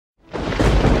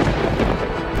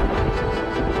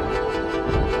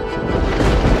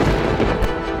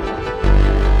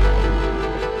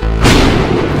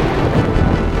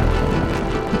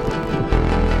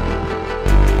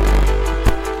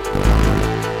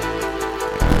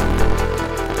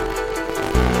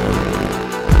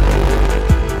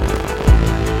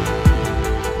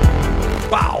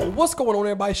What's going on,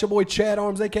 everybody? It's your boy Chad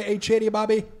Arms, a.k.a. Chatty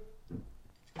Bobby.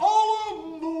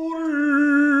 All of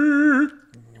the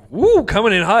Woo,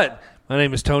 coming in hot. My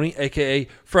name is Tony, a.k.a.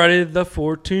 Friday the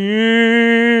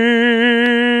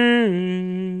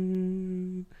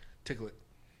 14th. Tickle it.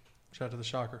 Shout out to the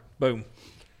shocker. Boom.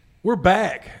 We're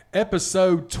back.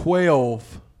 Episode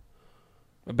 12.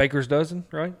 A baker's dozen,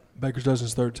 right? Baker's dozen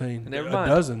is 13. Never A mind.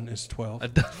 dozen is 12.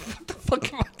 What the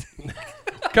fuck am I doing?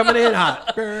 Coming in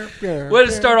hot. Way to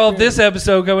start off this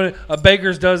episode coming in. A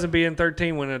baker's dozen being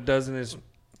 13 when a dozen is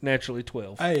naturally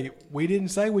 12. Hey, we didn't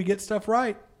say we get stuff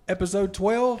right. Episode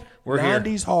 12. We're here.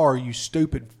 90's horror, you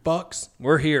stupid fucks.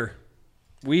 We're here.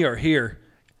 We are here.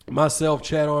 Myself,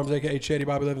 Chad Arms, a.k.a. Chatty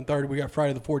Bobby 1130. We got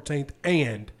Friday the 14th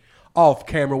and off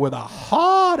camera with a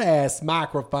hot-ass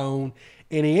microphone,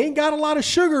 and he ain't got a lot of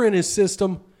sugar in his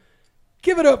system.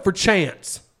 Give it up for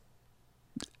Chance.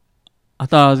 I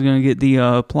thought I was going to get the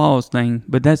applause thing,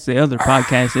 but that's the other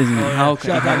podcast, isn't it? Oh,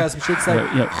 okay. I got some shit to say.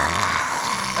 Yep.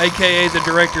 A.k.a. the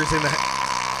director's in the...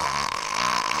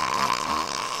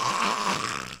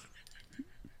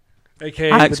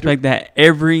 A.k.a. I expect that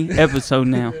every episode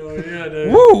now.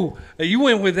 Woo! You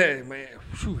went with that, man.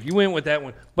 Whew, you went with that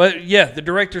one. But, yeah, the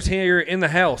director's here in the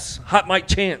house. Hot Mike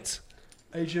Chance.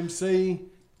 HMC,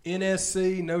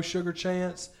 NSC, No Sugar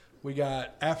Chance. We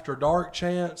got After Dark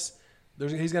Chance.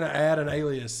 He's going to add an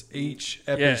alias each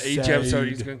episode. Yeah, each episode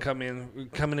he's going to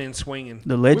coming in swinging.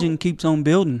 The legend keeps on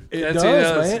building. It That's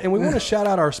does, man. And we want to shout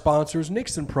out our sponsors,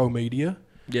 Nixon Pro Media,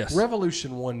 Yes.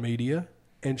 Revolution One Media,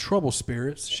 and Trouble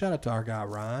Spirits. Shout out to our guy,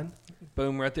 Ryan.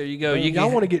 Boom, right there you go. Y'all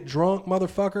want to get drunk,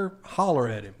 motherfucker? Holler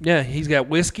at him. Yeah, he's got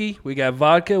whiskey, we got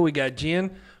vodka, we got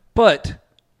gin, but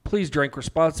please drink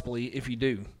responsibly if you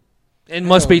do. And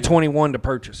must be 21 to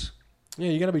purchase. Yeah,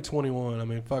 you got to be 21. I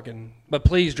mean, fucking... But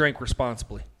please drink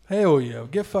responsibly. Hell yeah.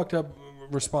 Get fucked up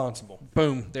responsible.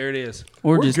 Boom, there it is.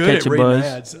 Or We're just good catch at a reading buzz.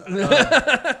 ads.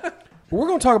 We're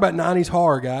going to talk about 90's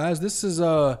horror, guys. This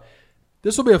will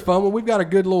be a fun one. We've got a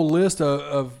good little list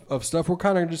of stuff. We're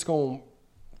kind of just going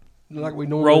to, like we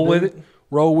normally Roll do, with it.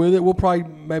 Roll with it. We'll probably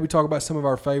maybe talk about some of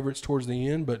our favorites towards the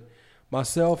end, but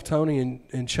myself, Tony,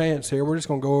 and Chance here, we're just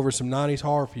going to go over some 90's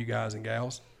horror for you guys and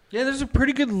gals. Yeah, there's a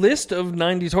pretty good list of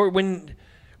 90s horror.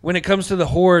 When it comes to the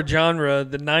horror genre,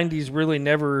 the 90s really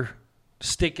never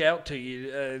stick out to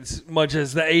you as much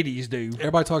as the 80s do.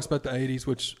 Everybody talks about the 80s,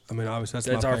 which, I mean, obviously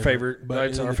that's our my favorite. But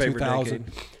That's in our the favorite 2000s, decade.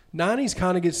 90s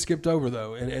kind of gets skipped over,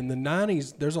 though. And the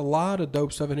 90s, there's a lot of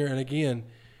dope stuff in here. And again,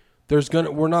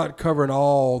 we're not covering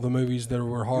all the movies that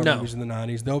were horror movies in the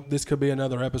 90s. This could be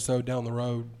another episode down the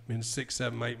road in 6,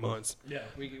 7, 8 months. Yeah,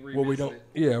 we can Well, we don't.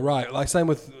 Yeah, right. Like same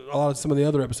with some of the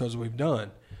other episodes that we've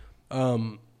done.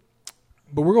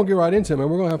 But we're gonna get right into it, man.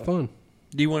 We're gonna have fun.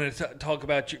 Do you want to talk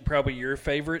about probably your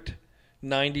favorite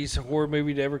 90s horror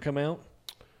movie to ever come out?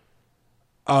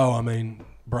 Oh, I mean,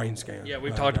 Brain Scan. Yeah,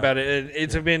 we've talked about it.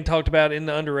 It's been talked about in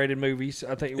the underrated movies.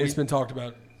 I think It's been talked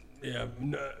about. Yeah,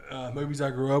 movies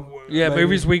I grew up with. Yeah, maybe,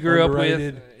 movies we grew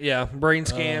underrated. up with. Yeah, Brain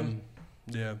Scan.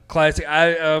 Yeah. Classic.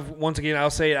 Once again,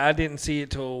 I'll say it. I didn't see it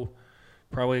till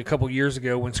probably a couple years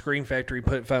ago when Scream Factory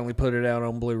finally put it out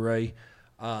on Blu-ray.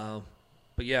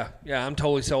 But yeah, I'm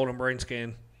totally sold on Brain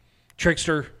Scan.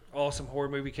 Trickster, awesome horror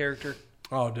movie character.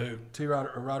 Oh, dude,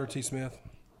 Ryder T. Smith,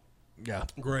 Yeah,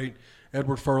 great.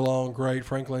 Edward Furlong, great.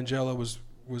 Frank Langella was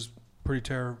pretty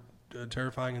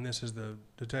terrifying in this as the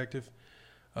detective.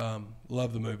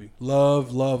 Love the movie.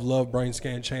 Love Brain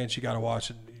Scan. Chance, you got to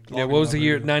watch it. yeah. What was the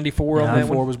year? 94 on that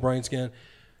 94 one. was Brain Scan.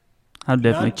 I'll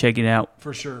definitely check it out.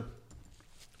 For sure.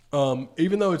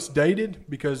 Even though it's dated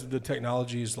because the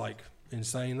technology is like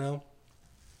insane now,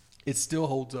 it still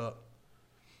holds up.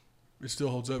 It still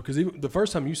holds up because even the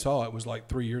first time you saw it was like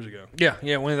 3 years ago.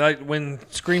 Yeah. When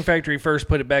Scream Factory first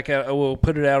put it back out,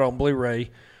 put it out on Blu-ray.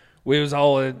 It was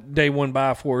all a day one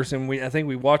buy for us, and I think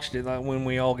we watched it when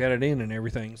we all got it in and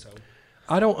everything. So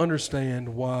I don't understand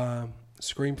why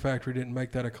Scream Factory didn't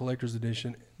make that a collector's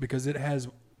edition because it has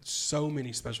so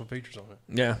many special features on it.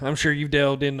 yeah, I'm sure you've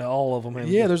delved into all of them.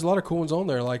 haven't Yeah, you? there's a lot of cool ones on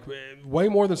there, like way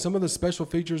more than some of the special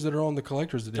features that are on the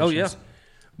collector's editions. Oh, yeah.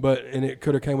 And it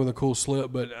could have came with a cool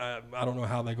slip, but I don't know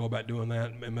how they go about doing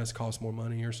that. It must cost more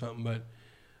money or something.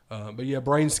 But yeah,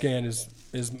 Brain Scan is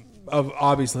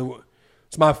obviously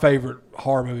it's my favorite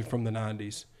horror movie from the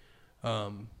 90s.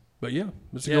 But yeah,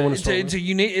 it's a good one to start with.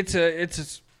 It's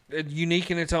a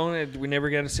unique in its own. We never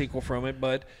got a sequel from it,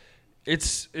 but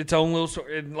it's its own little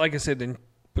story. And like I said, then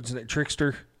what's that?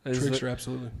 Trickster. Trickster,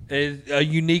 absolutely. A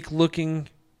unique looking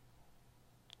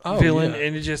villain,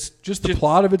 and it just the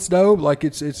plot of it's dope. Like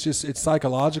it's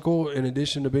psychological in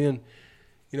addition to being,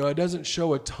 it doesn't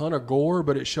show a ton of gore,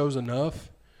 but it shows enough.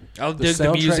 I'll The dig the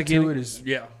soundtrack music to in it is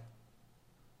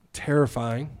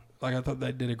terrifying. Like, I thought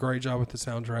they did a great job with the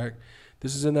soundtrack.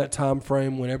 This is in that time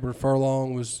frame when Edward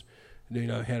Furlong was, he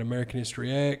had American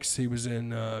History X. He was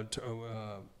in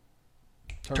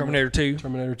Terminator 2.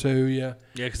 Terminator 2, yeah.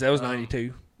 Yeah, because that was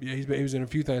 92. Yeah, he was in a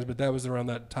few things, but that was around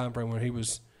that time frame when he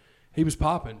was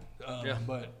popping. Yeah.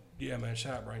 But yeah, man,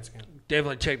 shout out Brainscan.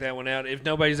 Definitely check that one out. If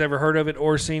nobody's ever heard of it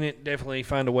or seen it, definitely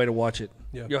find a way to watch it.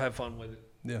 Yeah. You'll have fun with it.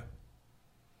 Yeah.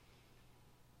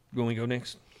 You want me to go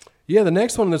next? Yeah, the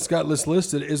next one that's got this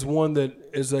listed is one that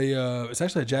is it's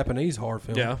actually a Japanese horror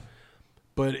film. Yeah.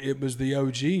 But it was the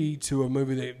OG to a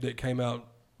movie that came out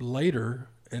later,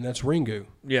 and that's Ringu.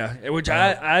 Yeah, which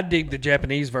I dig the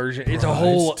Japanese version. It's a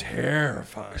whole it's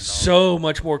terrifying. So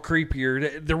much more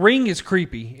creepier. The Ring is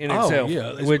creepy in itself.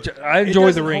 Yeah, which I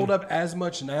enjoy the Ring. It doesn't hold up as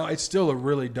much now. It's still a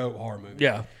really dope horror movie.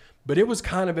 Yeah. But it was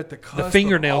kind of at the cusp the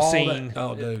fingernail of all scene. That,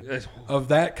 oh, dude. Of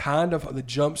that kind of the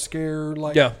jump scare.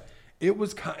 Like, yeah. It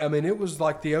was. It was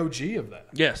like the OG of that.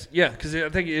 Yes. Yeah. Because I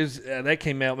think it was that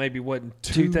came out maybe in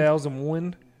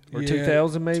 2001 or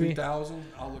 2000 maybe. 2000.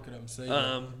 I'll look it up and see.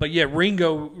 But yeah,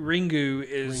 Ringu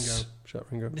is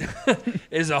Ringo.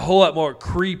 is a whole lot more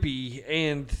creepy,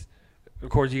 and of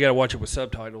course you got to watch it with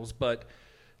subtitles. But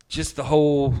just the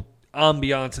whole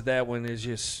ambiance of that one is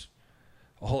just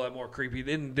a whole lot more creepy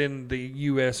than the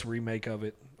U.S. remake of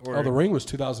it. The Ring was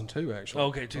 2002 actually.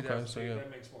 Okay, 2002. Okay, so yeah.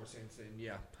 That makes more sense then.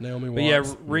 Yeah. Naomi Watts. But yeah,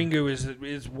 Ringu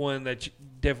is one that you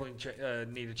definitely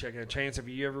need to check out. Chance, have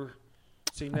you ever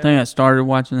seen that? I think I started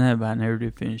watching that, but I never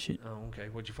did finish it. Oh, okay.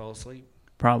 Would you fall asleep?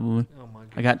 Probably. Oh my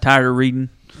god. I got tired of reading.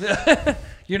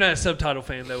 You're not a subtitle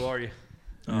fan though, are you?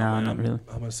 No, not really.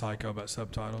 I'm a psycho about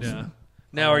subtitles. Yeah.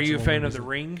 Now, are you a fan of The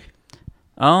Ring?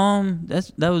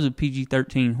 That was a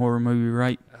PG-13 horror movie,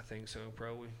 right? I think so,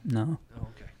 probably. No. Oh,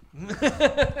 okay.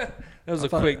 That was a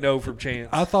quick no from Chance.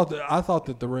 I thought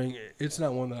that The Ring. It's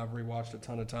not one that I've rewatched a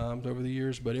ton of times over the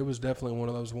years, but it was definitely one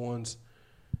of those ones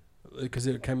because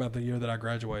it came out the year that I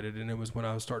graduated, and it was when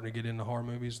I was starting to get into horror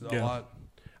movies a lot.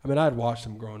 I mean, I'd watched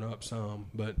them growing up some,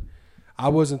 but I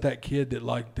wasn't that kid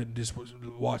that just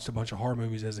watched a bunch of horror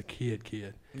movies as a kid.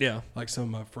 Yeah. Like some of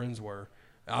my friends were.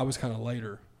 I was kind of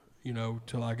later,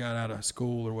 till I got out of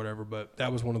school or whatever. But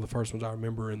that was one of the first ones I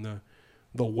remember in the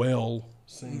well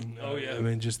scene. Oh yeah. I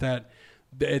mean, just that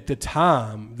at the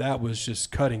time that was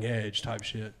just cutting edge type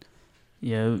shit.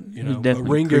 Yeah, it was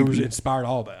definitely Ringo creepy. inspired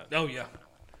all that. Oh yeah.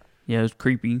 Yeah, it was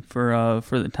creepy for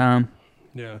the time.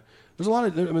 Yeah. There's a lot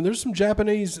of. I mean, there's some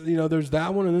Japanese. There's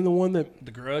that one, and then the one that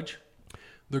The Grudge.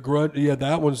 The Grudge. Yeah,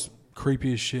 that one's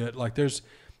creepy as shit. Like there's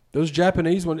those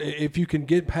Japanese one. If you can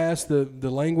get past the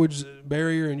language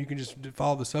barrier and you can just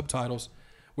follow the subtitles,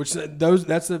 which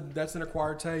that's an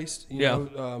acquired taste.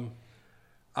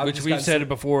 Which we've said it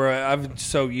before. I'm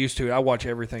so used to it. I watch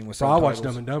everything with So subtitles. I watch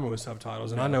Dumb and Dumber with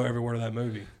subtitles, and I know every word of that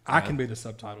movie. I can be the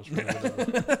subtitles for Dumb and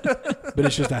Dumber. But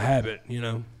it's just a habit,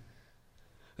 And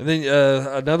then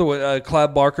another one,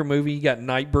 Clive Barker movie. You got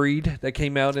Nightbreed that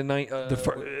came out in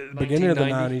beginning of the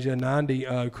 90s. Yeah,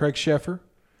 90. Craig Sheffer.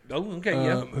 Oh, okay,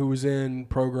 yeah. Who was in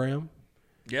Program.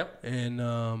 Yep.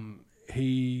 And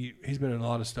he's been in a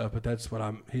lot of stuff, but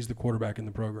he's the quarterback in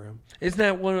the Program. It's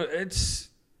not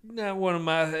one of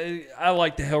my. I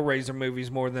like the Hellraiser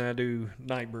movies more than I do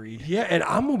Nightbreed. Yeah, and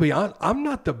I'm gonna be honest. I'm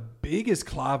not the biggest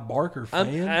Clive Barker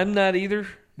fan. I'm not either.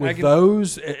 With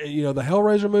those, the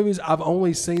Hellraiser movies, I've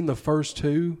only seen the first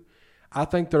two. I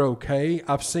think they're okay.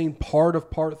 I've seen part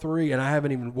of part 3, and I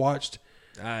haven't even watched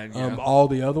all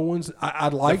the other ones.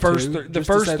 I'd like the first to. The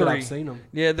first 3, I've seen them.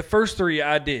 Yeah, the first 3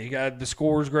 I dig. The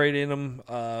score's great in them.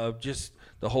 Just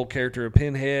the whole character of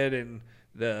Pinhead and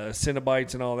the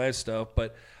Cenobites and all that stuff.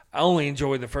 But I only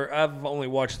enjoy the first. I've only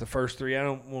watched the first 3. I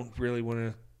don't really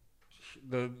want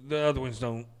to. The other ones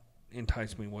don't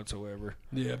entice me whatsoever.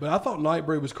 Yeah, but I thought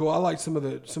Nightbreed was cool. I liked some of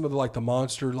the like the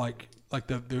monster like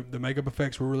the makeup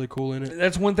effects were really cool in it.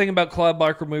 That's one thing about Clive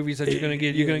Barker movies that you're gonna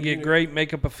get. You're gonna get great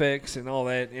makeup effects and all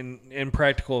that, and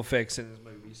practical effects in his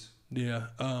movies. Yeah.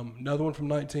 Another one from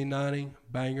 1990,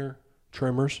 banger,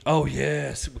 Tremors. Oh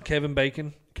yes, with Kevin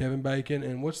Bacon.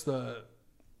 And what's the?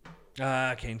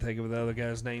 I can't think of the other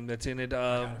guy's name that's in it.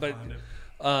 But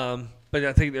I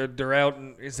think they're out.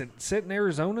 Is it set in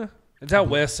Arizona? It's out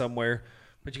west somewhere.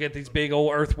 But you got these big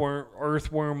old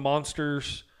earthworm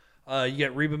monsters. You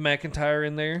got Reba McEntire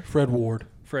in there. Fred Ward.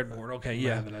 Okay,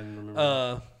 yeah. I didn't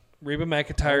remember. Reba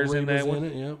McEntire's in that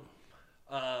one.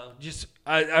 Yeah.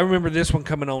 I remember this one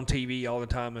coming on TV all the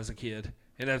time as a kid,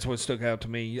 and that's what stuck out to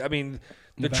me. I mean,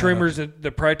 the Tremors,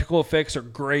 the practical effects are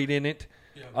great in it.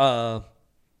 Yeah.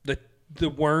 The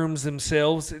worms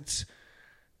themselves,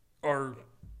 are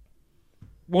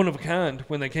one of a kind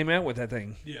when they came out with that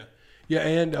thing. Yeah. Yeah,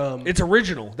 and It's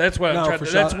original. That's what I'm No, trying. for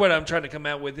That's sure. what I'm trying to come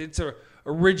out with. It's a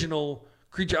original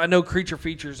creature. I know creature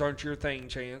features aren't your thing,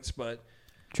 Chance, but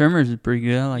Tremors is pretty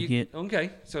good. I like it.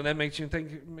 Okay, so that makes you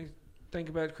think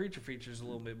about creature features a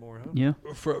little bit more, huh? Yeah.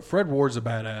 Fred Ward's a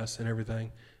badass in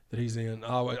everything that he's in.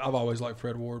 I've always liked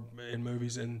Fred Ward in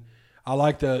movies, and I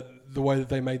like the way that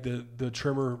they made the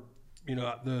Tremor,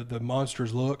 the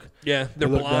monsters look. Yeah, they're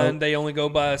They look blind. dope. They only go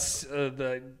by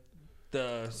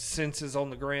the senses on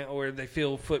the ground, or they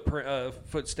feel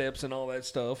footsteps and all that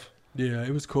stuff. Yeah,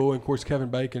 it was cool. And of course, Kevin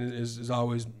Bacon is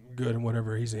always good in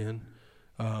whatever he's in.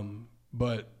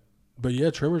 But yeah,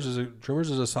 Tremors is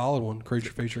a solid one,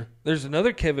 creature feature. There's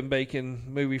another Kevin Bacon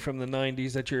movie from the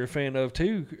 90s that you're a fan of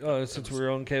too, since we're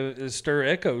on Kevin, is Stir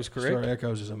Echoes, correct? Star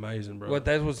Echoes is amazing, bro. What,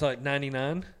 that was like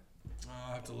 99?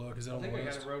 I have to look. Is it on the I got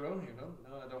list? it wrote on here. No,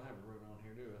 I don't have it wrote on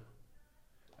here, do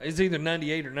I? It's either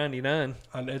 98 or 99.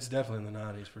 It's definitely in the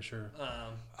 90s for sure. I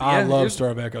I love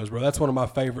Star Echoes, bro. That's one of my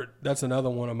favorite. That's another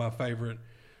one of my favorite.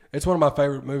 It's one of my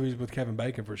favorite movies with Kevin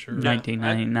Bacon for sure.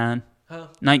 1999. Huh?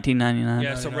 1999.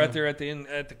 Yeah, so right there at the end,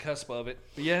 at the cusp of it.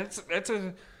 But yeah,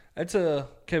 that's a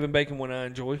Kevin Bacon one I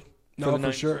enjoy. No, the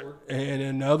for sure. And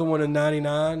another one in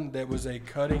 '99 that was a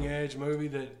cutting edge movie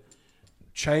that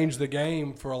changed the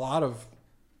game for a lot of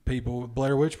people.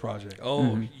 Blair Witch Project.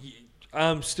 Oh,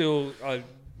 I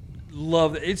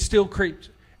love it. It still creeps.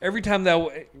 Every time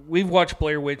that we've watched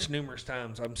Blair Witch numerous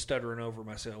times, I'm stuttering over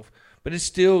myself. But it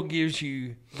still gives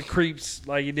you the creeps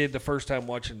like you did the first time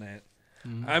watching that.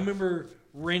 Mm-hmm. I remember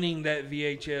renting that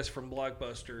VHS from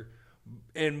Blockbuster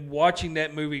and watching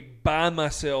that movie by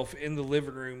myself in the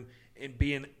living room and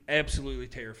being absolutely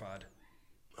terrified.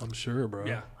 I'm sure, bro.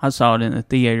 Yeah. I saw it in the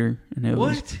theater, and it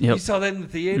was. What? Yep. You saw that in the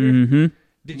theater? Mm-hmm.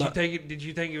 Did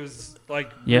you think it was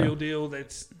like Yeah. real deal?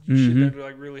 That's shit that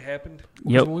like really happened?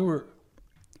 Yep. When we were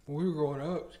growing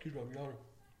up, excuse me,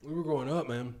 we were growing up,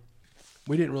 man.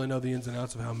 We didn't really know the ins and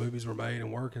outs of how movies were made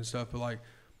and work and stuff, but like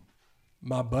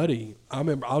my buddy, I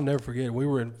remember, I'll never forget it. We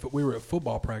were at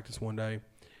football practice one day,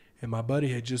 and my buddy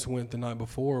had just went the night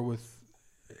before with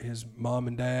his mom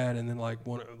and dad, and then like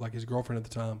his girlfriend at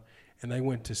the time, and they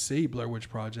went to see Blair Witch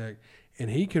Project,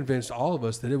 and he convinced all of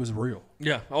us that it was real.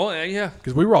 Yeah. Oh, yeah.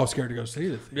 Because we were all scared to go see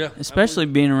it. Yeah. Especially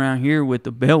being around here with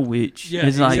the Bell Witch. Yeah,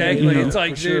 It's like, exactly. you know, It's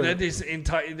like, For dude,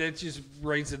 sure. that just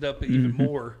raised it up even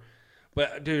more.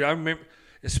 But dude, I remember,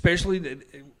 especially that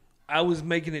I was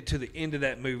making it to the end of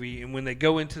that movie, and when they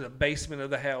go into the basement of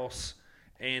the house,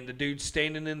 and the dude's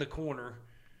standing in the corner,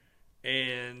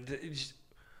 and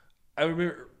I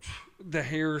remember the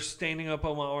hair standing up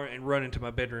on my arm and running to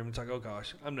my bedroom. It's like, oh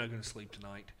gosh, I'm not going to sleep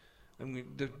tonight.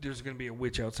 There's going to be a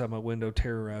witch outside my window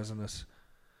terrorizing us.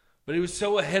 But it was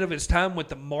so ahead of its time with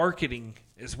the marketing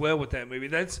as well with that movie.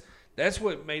 That's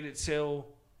what made it sell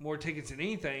more tickets than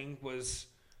anything was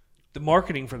the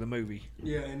marketing for the movie.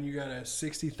 Yeah, and you got a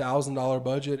 $60,000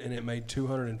 budget, and it made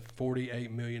 $248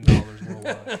 million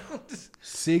worldwide.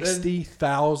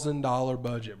 $60,000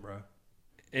 budget, bro.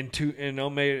 And it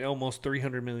made almost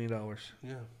 $300 million.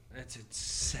 Yeah, That's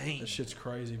insane. that shit's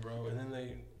crazy, bro. And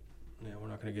then we're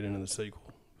not gonna get into the sequel.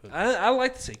 But I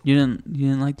like the sequel. you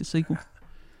didn't like the sequel?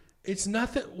 it's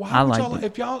nothing. Why I would liked y'all? it.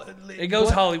 If y'all, It goes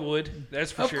Hollywood,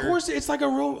 that's for Of sure. course, it's like a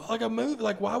movie.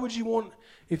 Like, why would you want?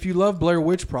 If you love Blair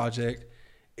Witch Project,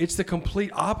 it's the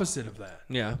complete opposite of that.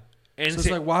 Yeah. And So it's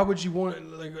like, why would you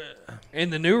want? Like,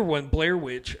 and the newer one, Blair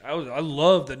Witch, I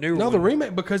love the newer one. no, the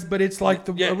remake but it's like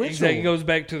the original. Exactly. It goes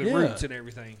back to the Yeah. roots and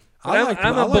everything. I like the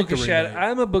remake.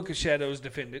 I'm a Book of Shadows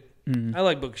defendant. I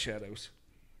like Book of Shadows.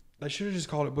 They should have just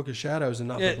called it Book of Shadows and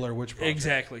not the Blair Witch Project.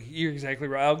 Exactly. You're exactly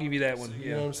right. I'll give you that one. You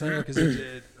Yeah. know what I'm saying? Because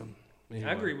anyway.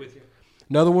 I agree with you.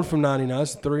 Another one from '99.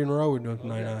 It's 3 in a row we're doing from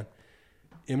 '99.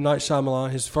 M. Night Shyamalan,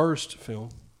 his first film,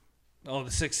 Oh,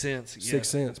 The Sixth Sense. Yeah. Sixth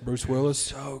Sense. Bruce Willis.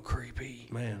 So creepy.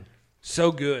 Man,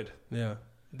 So good. yeah.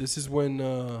 This is when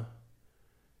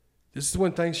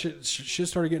things shit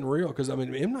started getting real. Because I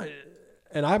mean, M. Night,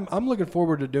 and I'm looking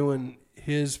forward to doing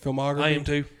his filmography. I am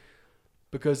too.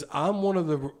 Because I'm one of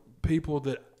the people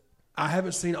that I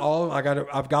haven't seen all of them.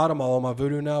 I've got them all on my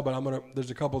Vudu now, but there's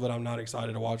a couple that I'm not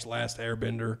excited to watch. Last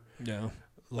Airbender, Yeah.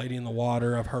 Lady in the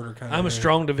Water. I've heard her kind of. I'm a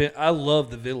strong I love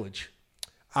The Village.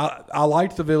 I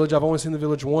liked The Village. I've only seen The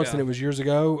Village once, Yeah. and it was years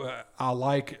ago. I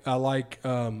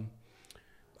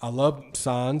love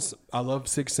Signs. I love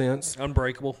Sixth Sense.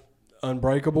 Unbreakable.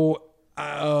 Unbreakable.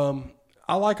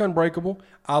 I like Unbreakable.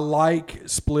 I like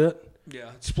Split.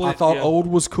 Yeah. Split. I thought yeah. Old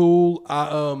was cool.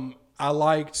 I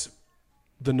liked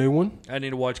the new one, I need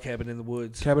to watch Cabin in the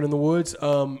Woods. Cabin in the Woods.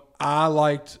 I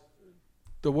liked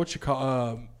the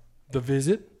The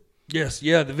Visit. Yes,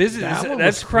 yeah, The Visit. That one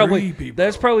That's was probably creepy, bro.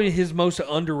 that's probably his most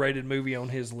underrated movie on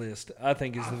his list. I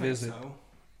think is The Visit.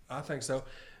 I think so.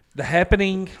 The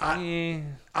Happening.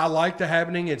 I like The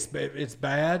Happening. It's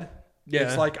bad. Yeah.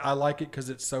 It's like I like it because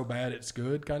it's so bad it's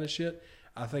good kind of shit.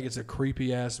 I think it's a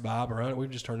creepy ass vibe around it.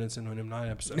 We've just turned this into an M Night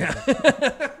episode.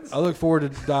 I look forward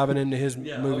to diving into his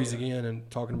movies again and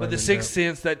talking about. But the Sixth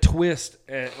Sense, that twist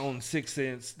on Sixth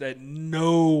Sense that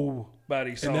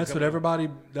nobody saw. And that's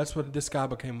coming. That's what this guy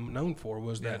became known for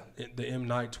was the M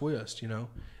Night twist. You know,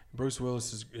 Bruce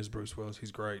Willis is Bruce Willis.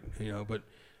 He's great. You know, but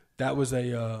that was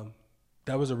a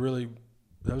really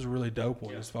dope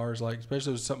one as far as like,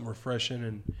 especially it was something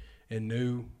refreshing and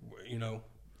new. You know.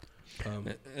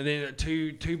 And then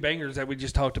two bangers that we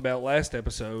just talked about last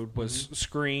episode was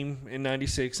Scream in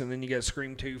 '96, and then you got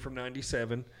Scream 2 from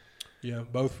 '97. Yeah,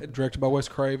 both directed by Wes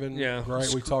Craven. Yeah, right.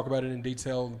 We talked about it in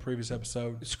detail in the previous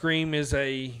episode. The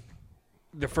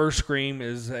first Scream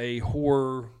is a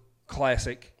horror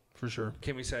classic, for sure.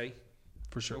 Can we say?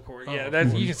 For sure. Of course, yeah.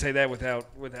 You can say that without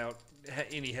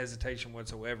any hesitation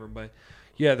whatsoever. But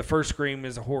yeah, the first Scream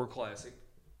is a horror classic.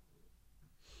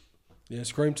 Yeah,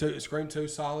 Scream 2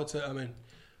 solid. I mean,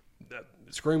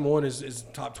 Scream 1 is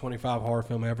top 25 horror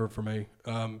film ever for me.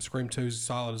 Scream 2 is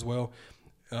solid as well.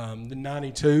 The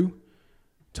 92,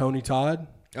 Tony Todd.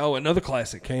 Oh, another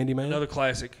classic. Candyman. Another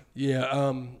classic.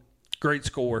 Yeah. Great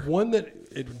score. One that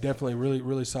it definitely really,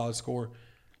 really solid score.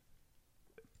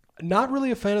 Not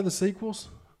really a fan of the sequels.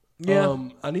 Yeah.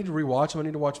 I need to rewatch them. I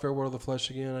need to watch Farewell to the Flesh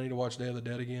again. I need to watch Day of the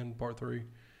Dead again, Part 3.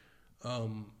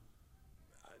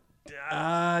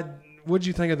 What'd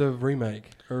you think of the remake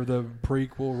or the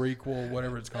requel,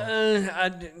 whatever it's called?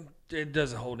 It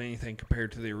doesn't hold anything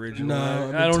compared to the original.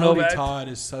 No, I don't know. Tony Todd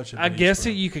is such a. I beast, guess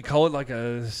bro. you could call it like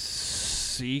a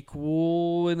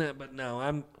sequel in that, but no,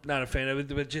 I'm not a fan of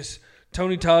it. But just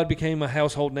Tony Todd became a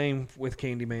household name with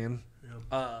Candyman.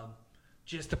 Yeah.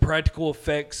 Just the practical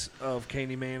effects of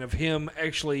Candyman, of him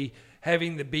actually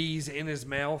having the bees in his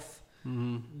mouth,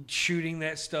 shooting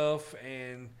that stuff,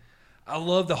 and I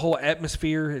love the whole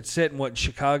atmosphere. It's set in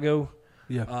Chicago.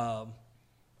 Yeah.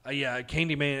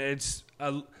 Candyman. It's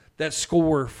that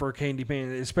score for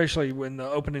Candyman, especially when the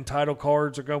opening title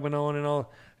cards are going on and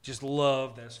all. Just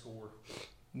love that score.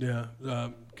 Yeah,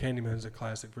 Candyman's a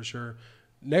classic for sure.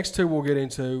 Next two we'll get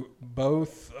into,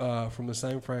 both from the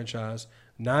same franchise.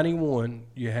 91,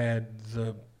 you had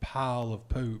the pile of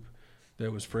poop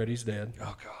that was Freddy's Dead.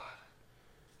 Oh, God.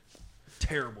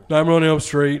 Terrible. Nightmare on Elm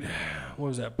Street. What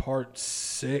was that, Part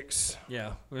 6?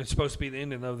 Yeah, it's supposed to be the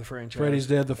ending of the franchise. Freddy's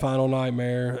Dead, The Final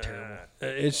Nightmare.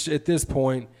 It's at this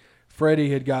point, Freddy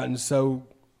had gotten so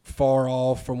far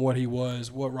off from what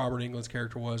Robert Englund's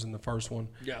character was in the first one.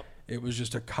 Yeah. It was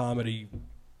just a comedy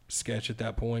sketch at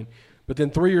that point. But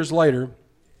then 3 years later,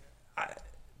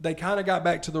 they kind of got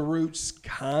back to the roots,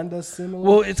 kind of similar.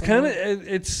 Well,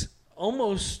 it's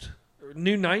almost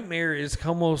New Nightmare is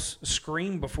almost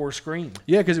Scream before Scream.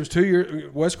 Yeah, because it was 2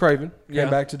 years. Wes Craven came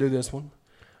back to do this one,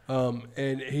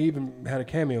 and he even had a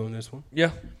cameo in this one.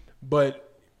 Yeah,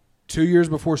 but 2 years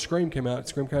before Scream came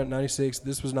out in '96.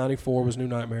 This was '94. Was New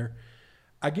Nightmare.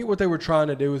 I get what they were trying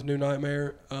to do with New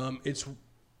Nightmare. It's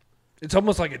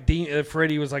almost like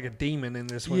Freddy was like a demon in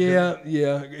this one. Yeah.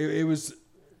 It was.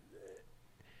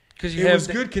 Because it was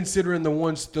good considering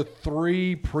the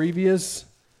three previous.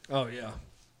 Oh yeah.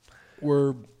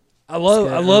 Were I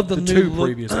love the new two look.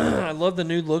 previous ones. I love the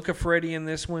new look of Freddy in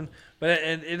this one, but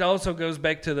it also goes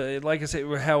back to like I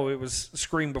said, how it was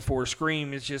Scream before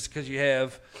Scream. It's just because you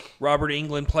have Robert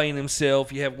Englund playing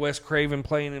himself, you have Wes Craven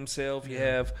playing himself, you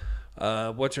have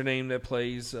what's her name that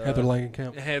plays Heather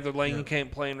Langenkamp. Heather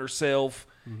Langenkamp playing herself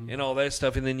and all that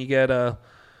stuff, and then you got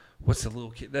what's the little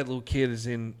kid? That little kid is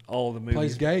in all the movies.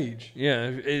 Plays Gage.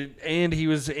 Yeah, and he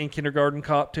was in Kindergarten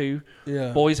Cop too.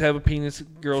 Yeah. Boys have a penis,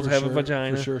 girls have a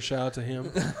vagina. For sure, shout out to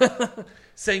him.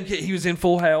 Same kid. He was in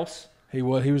Full House. He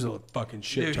was a fucking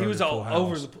shit. Dude, turd he was in all Full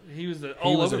over House. He was He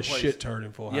all was over a the place. shit turd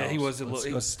in Full House. Yeah, he was.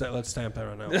 Let's stamp that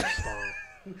right now.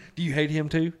 Do you hate him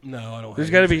too? No, I don't.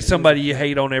 There's got to be somebody you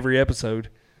hate on every episode.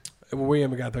 Well, we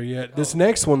haven't got there yet. This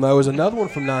next one though is another one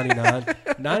from '99.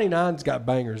 '99's got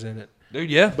bangers in it. Dude,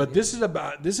 yeah. But this is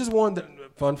one that,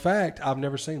 fun fact, I've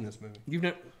never seen this movie. You've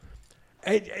never.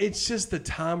 It's just the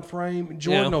time frame.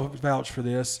 Jordan will vouch for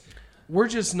this. We're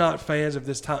just not fans of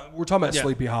this time. We're talking about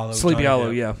Sleepy Hollow. Sleepy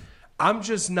Hollow, yeah. I'm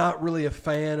just not really a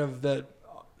fan of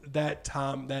that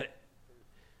time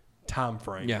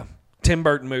frame. Yeah. Tim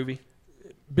Burton movie.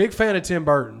 Big fan of Tim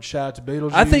Burton. Shout out to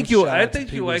Beetlejuice. I think you'll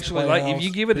Pee-wee's actually like if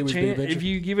you give it a Pee-wee's Big chance. Adventure. If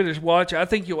you give it a watch, I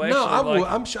think you'll actually. No, I like would.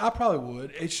 I'm sure I probably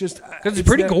would. It's just because it's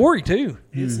pretty gory too.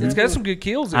 It's It's got some good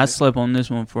kills. In I it. slept on this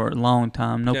one for a long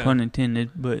time. No Yeah. pun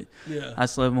intended, but Yeah. I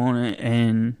slept on it,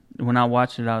 and when I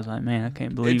watched it, I was like, man, I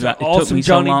can't believe It's it. an It took awesome me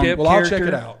Johnny so long. Depp Well, I'll check character.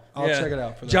 it out. I'll check it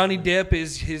out for that. Johnny Depp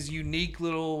is his unique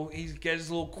little. He's got his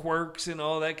little quirks and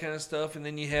all that kind of stuff. And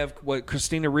then you have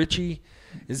Christina Ricci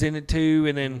is in it too,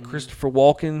 and then Christopher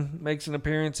Walken makes an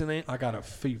appearance in it. I got a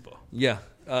fever. Yeah,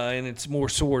 and it's more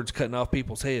swords cutting off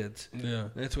people's heads. Yeah.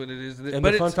 That's what it is. And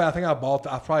but the fun it's, fact, I think I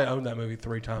probably owned that movie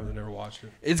 3 times and never watched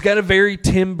it. it's got a very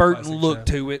Tim Burton Classic look Chap.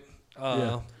 to it.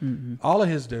 Yeah. All of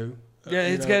his do. Yeah,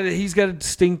 You it's know, he's got a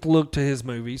distinct look to his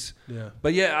movies. Yeah.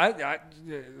 But yeah,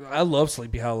 I love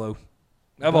Sleepy Hollow.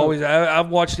 I've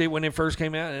watched it when it first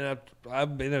came out, and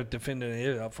I've been defending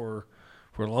it for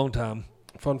a long time.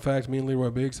 Fun fact: me and Leroy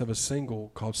Biggs have a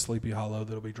single called "Sleepy Hollow"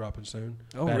 that'll be dropping soon.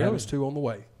 Oh, Bad really? Habits 2 on the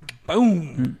way.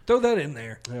 Boom! Throw that in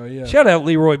there. Hell yeah! Shout out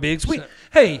Leroy Biggs.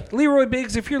 Hey, Leroy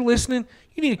Biggs, if you're listening,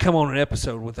 you need to come on an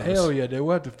episode with us. Hell yeah, dude.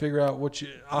 We'll have to figure out what you.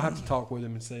 I'll have to talk with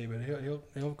him and see, but he'll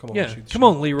come on. Yeah, and shoot the come shit.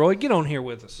 on, Leroy, get on here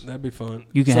with us. That'd be fun.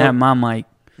 You can So- have my mic.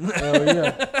 Oh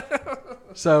yeah.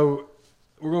 So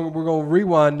we're gonna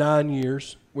rewind 9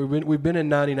 years. We've been in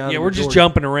 99. Yeah, we're just majority.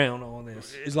 jumping around on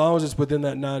this. As long as it's within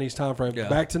that 90s time frame. Yeah.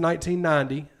 Back to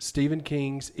 1990, Stephen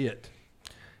King's It.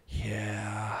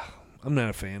 Yeah, I'm not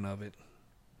a fan of it.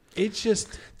 It's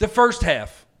just The first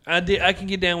half, I can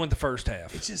get down with the first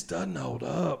half. it just doesn't hold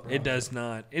up. Bro. It does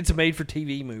not. It's a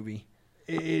made-for-TV movie.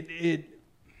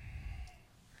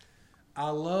 I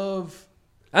love,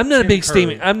 I'm not Tim a big Curry.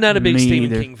 Stephen. I'm not a big Me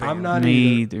Stephen either. King fan. I'm not Me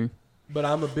either. either. but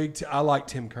I'm a big. I like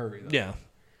Tim Curry. Though. Yeah.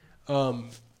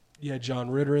 Yeah, John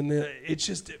Ritter in there. It's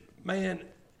just, man,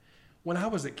 when I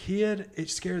was a kid, it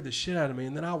scared the shit out of me.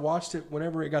 And then I watched it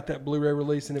whenever it got that Blu-ray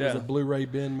release, and it was Yeah. a Blu-ray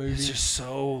bin movie. It's just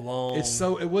so long. It's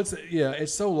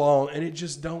so long, and it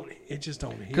just don't hit.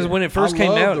 Because when it first I came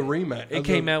love out, the remake. it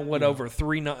came out over a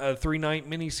 3-night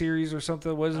miniseries or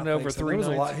something. Wasn't it over 3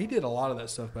 nights? He did a lot of that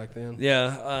stuff back then.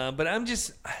 Yeah, but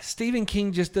Stephen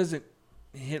King just doesn't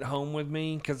hit home with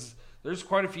me because there's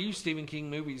quite a few Stephen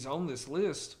King movies on this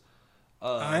list.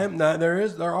 I am not.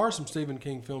 There are some Stephen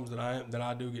King films that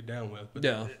I do get down with. But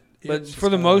Yeah, it's but just for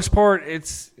the kinda- most part,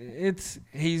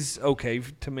 he's okay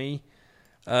to me.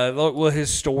 Well,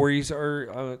 his stories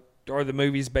are the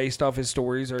movies based off his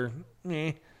stories are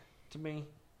to me.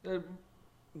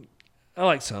 I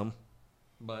like some,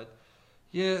 but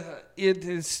yeah, it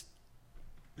is.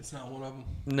 It's not one of them.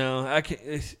 No, I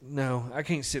can't. No, I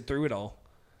can't sit through it all.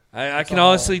 I can all-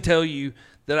 honestly tell you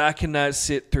that I cannot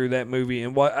sit through that movie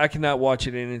and I cannot watch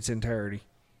it in its entirety.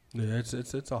 Yeah, it's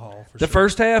a haul for The sure.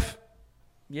 first half,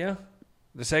 yeah.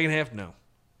 The second half, no.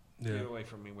 Yeah. Get away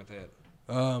from me with that.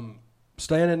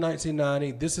 Staying in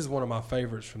 1990, this is one of my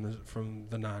favorites from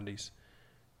the 90s.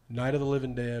 Night of the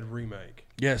Living Dead remake.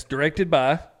 Yes, directed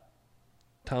by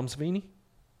Tom Savini.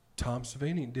 Tom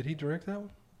Savini, did he direct that one?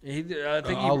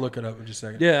 I'll look it up in just a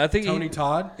second. Yeah, I think Tony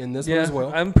Todd in this yeah, one as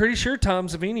well. I'm pretty sure Tom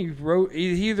Savini wrote.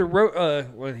 He either wrote.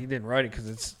 Well, he didn't write it because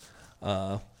it's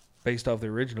based off the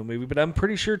original movie. But I'm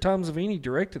pretty sure Tom Savini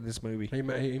directed this movie. He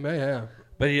may have.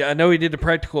 But I know he did the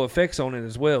practical effects on it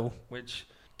as well, which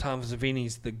Tom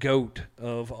Savini's the GOAT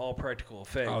of all practical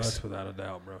effects. Oh, that's without a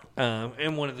doubt, bro.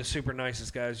 And one of the super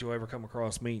nicest guys you'll ever come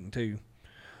across meeting too.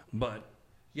 But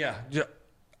yeah,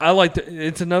 I like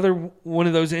it's another one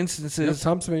of those instances. Yeah,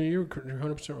 Tom Savini, you're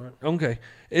 100% right. Okay,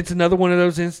 it's another one of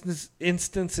those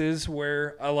instances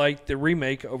where I like the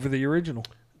remake over the original.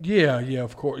 Yeah,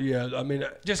 of course. Yeah, I mean,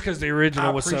 Just because the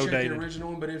original was so appreciate dated. the original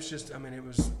one, but it's just, I mean, it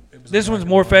was. This one's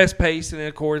more fast paced, and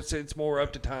of course, it's more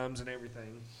up to times and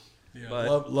everything. Yeah,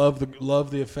 But- love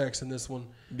the effects in this one.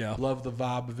 Yeah. Love the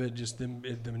vibe of it. Just the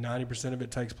 90% of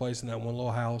it takes place in that one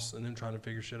little house, and then trying to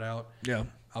figure shit out. Yeah.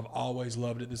 I've always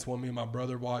loved it. This one, me and my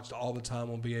brother watched all the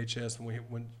time on VHS when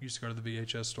we used to go to the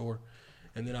VHS store,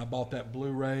 and then I bought that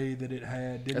Blu-ray that it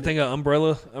had. I think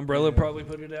Umbrella probably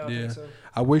put it out. I Yeah, think so.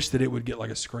 I wish that it would get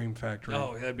like a Scream Factory.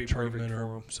 Oh, that'd be treatment perfect or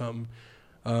for 'em.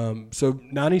 something. So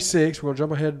 96, we're gonna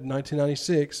jump ahead.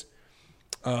 1996,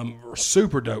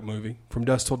 super dope movie, From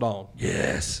Dusk Till Dawn.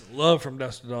 Yes, love From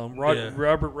Dusk to Dawn. Yeah.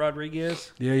 Robert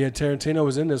Rodriguez. Yeah, Tarantino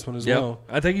was in this one as well.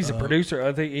 I think he's a producer.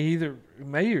 I think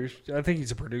I think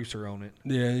he's a producer on it.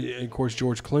 Yeah, and of course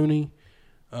George Clooney.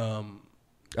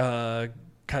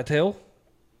 Keitel.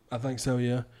 I think so.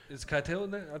 Yeah. Is Keitel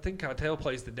in that? I think Keitel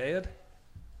plays the dad.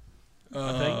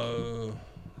 Uh,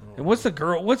 And what's the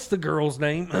girl's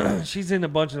name? She's in a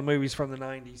bunch of the movies from the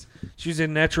 90s. She was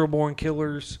in Natural Born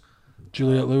Killers.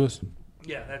 Juliette Lewis.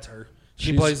 Yeah, that's her. She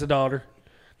She's- plays the daughter.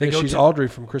 She's Audrey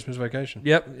from Christmas Vacation.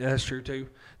 Yep, that's true too.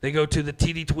 They go to the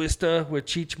Titty Twista with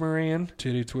Cheech Moran.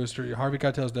 Titty Twister. Harvey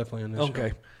Keitel's definitely in this. Okay.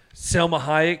 Show. Selma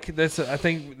Hayek. I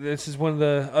think this is one of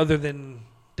the other than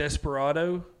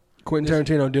Desperado. Quentin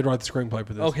Tarantino did write the screenplay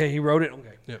for this. Okay, he wrote it.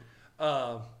 Okay. Yep.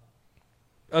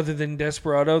 Other than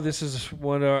Desperado, this is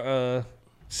one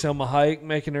Selma Hayek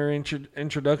making her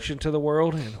introduction to the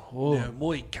world, and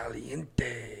muy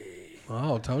caliente.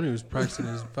 Oh, Tony was practicing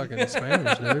his fucking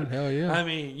Spanish, dude. Hell yeah. I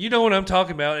mean, you know what I'm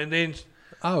talking about. And then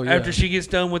after she gets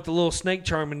done with the little snake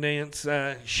charming dance,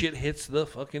 shit hits the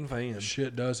fucking fan.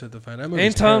 Shit does hit the fan.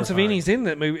 And Tom Savini's in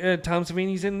that movie. Tom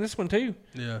Savini's in this one too.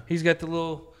 Yeah. He's got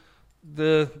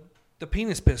the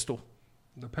penis pistol.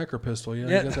 The pecker pistol, yeah.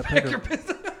 Yeah, he got the that pecker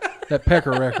pistol. That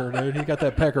pecker wrecker, dude. He got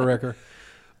that pecker wrecker.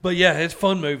 But yeah, it's a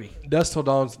fun movie. Dusk Till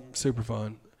Dawn's super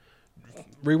fun.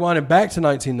 Rewinding back to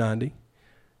 1990.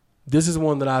 This is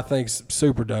one that I think's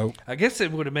super dope. I guess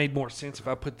it would have made more sense if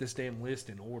I put this damn list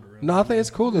in order. No, I think it's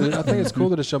cool. I think it's cool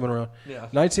that it's jumping around. Yeah.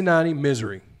 1990,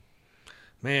 Misery.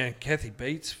 Man, Kathy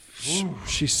Bates.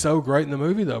 She's so great in the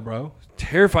movie, though, bro.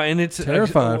 Terrifying. It's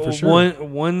terrifying for sure.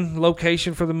 One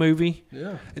location for the movie.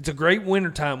 Yeah. It's a great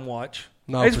wintertime watch.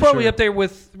 No, it's for probably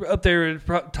sure. up there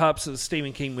at tops of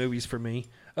Stephen King movies for me,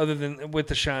 other than with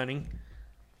The Shining.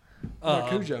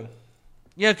 Cujo.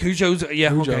 Yeah, Cujo's. Yeah,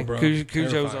 Cujo, okay. bro.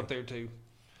 Cujo's Terrifying. up there too.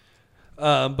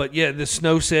 But yeah, the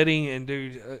snow setting and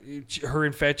dude, her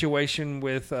infatuation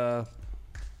with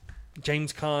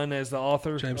James Caan as the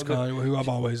author. James Caan, who I've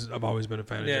always been a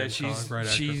fan of. Yeah, James Caan, great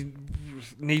actor. she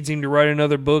needs him to write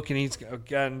another book, and he's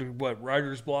gotten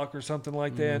writer's block or something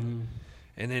like that. Mm-hmm.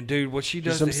 And then, dude, what she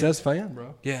does Just obsessed fan,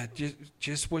 bro. Yeah,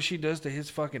 just what she does to his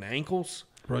fucking ankles.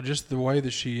 Bro, just the way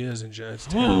that she is, and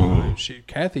just terrible.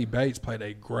 Kathy Bates played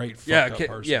a great fucked up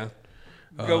person. Yeah.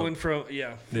 Going from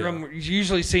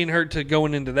usually seeing her to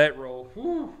going into that role.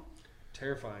 Whew,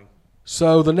 terrifying.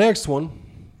 So the next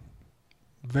one,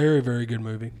 very, very good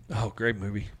movie. Oh, great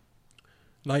movie.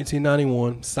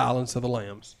 1991, Silence of the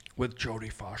Lambs. With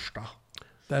Jodie Foster.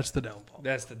 That's the downfall.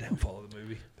 That's the downfall of the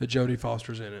movie. That Jodie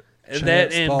Foster's in it. And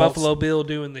that and Buffalo Bill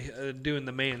doing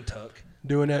the man tuck.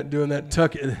 Doing that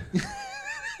tucky.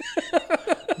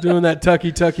 Doing that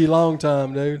tucky long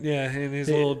time, dude. Yeah, and his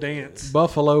little dance.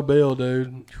 Buffalo Bill,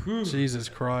 dude. Whew. Jesus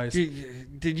Christ.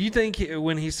 Did you think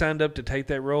when he signed up to take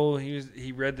that role,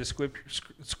 he read the script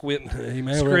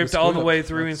all the way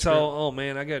through and saw, oh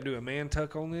man, I got to do a man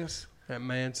tuck on this? That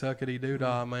man tuckety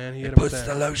doodah, man. He it puts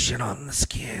the lotion on the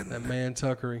skin. That man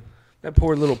tuckery. That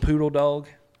poor little poodle dog.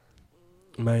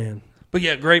 Man. But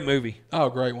yeah, great movie. Oh,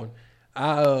 great one.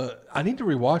 I need to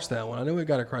rewatch that one. I know it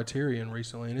got a Criterion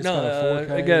recently, and it's got a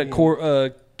 4K. It got a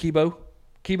Kibo.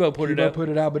 Kibo put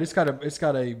it out, but it's got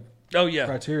a oh yeah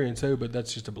Criterion too, but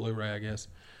that's just a Blu-ray, I guess.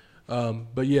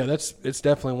 But yeah, it's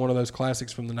definitely one of those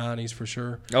classics from the 90s for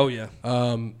sure. Oh yeah.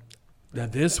 Now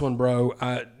this one, bro,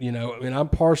 I'm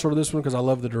partial to this one because I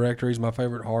love the director. He's my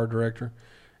favorite horror director.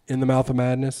 In the Mouth of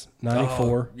Madness,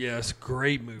 94. Oh, yes,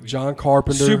 great movie. John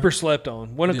Carpenter. Super slept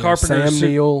on. One of Carpenter's. Sam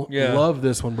Neill. Yeah. Love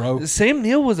this one, bro. Sam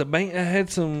Neill was had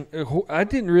some. I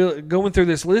didn't really. Going through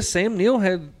this list, Sam Neill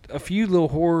had a few little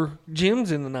horror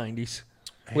gems in the 90s.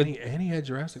 And he had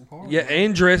Jurassic Park. Yeah,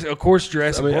 and Jurassic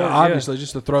Park. Obviously,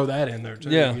 just to throw that in there, too.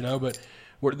 Yeah. But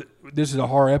this is a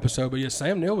horror episode, but yeah,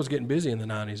 Sam Neill was getting busy in the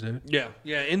 90s, dude. Yeah.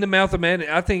 Yeah, In the Mouth of Madness,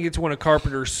 I think it's one of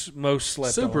Carpenter's most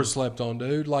slept on. Super slept on,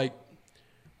 dude. Like,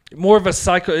 more of a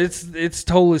it's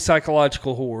totally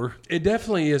psychological horror. It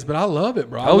definitely is, but I love it,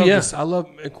 bro. I love,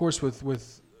 of course,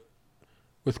 with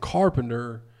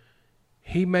Carpenter,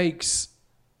 he makes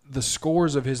the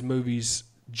scores of his movies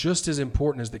just as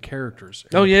important as the characters.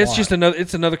 Oh yeah,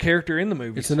 it's another character in the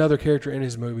movie. It's another character in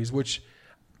his movies, which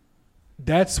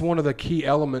that's one of the key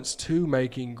elements to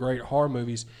making great horror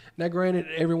movies. Now, granted,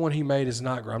 everyone he made is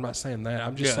not great. I'm not saying that.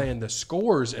 I'm just saying the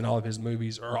scores in all of his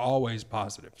movies are always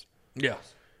positives. Yeah.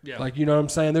 Yeah. Like, you know what I'm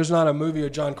saying? There's not a movie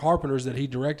of John Carpenter's that he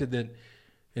directed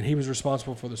and he was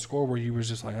responsible for the score where you was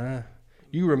just like,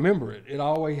 you remember it. It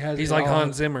always has. He's like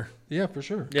Hans Zimmer. Yeah, for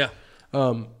sure. Yeah.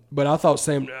 But I thought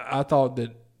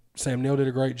that Sam Neill did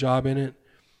a great job in it.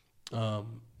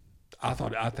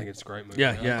 I think it's a great movie.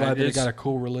 Yeah, I'm glad that it got a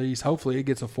cool release. Hopefully it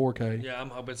gets a 4K. Yeah,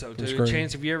 I'm hoping so too.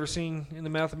 Chance, have you ever seen In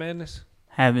the Mouth of Madness?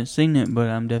 Haven't seen it, but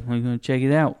I'm definitely going to check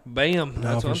it out. Bam.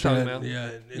 That's what I'm talking about.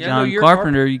 Yeah. John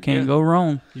Carpenter, you can't go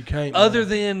wrong. You can't. Other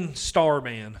than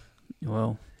Starman.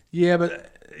 Well. Yeah,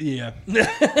 but yeah.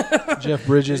 Jeff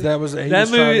Bridges, that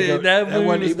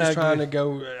movie was trying to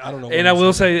go. I don't know. And I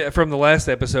will say from the last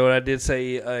episode, I did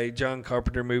say a John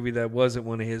Carpenter movie that wasn't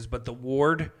one of his, but The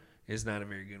Ward is not a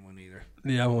very good one either.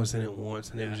 Yeah, I only seen it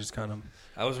once, and it was just kind of.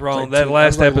 I was wrong. Like That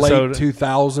last episode, late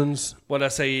 2000s. what I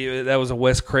say, that was a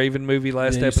Wes Craven movie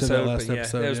last Yeah, you said that episode. last But yeah,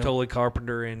 episode, that was yeah. totally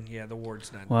Carpenter, and the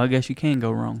Ward's not. Well, I guess you can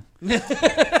go wrong. You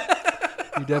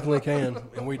definitely can,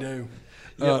 and we do.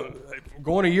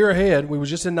 Going a year ahead, we was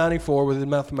just in 94 with the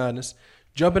Mouth of Madness.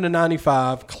 Jumping to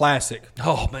 95, classic.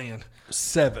 Oh man,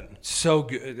 7. so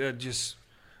good.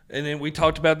 And then we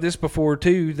talked about this before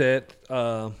too, that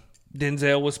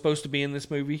Denzel was supposed to be in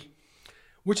this movie.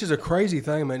 Which is a crazy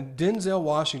thing, man. Denzel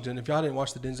Washington, if y'all didn't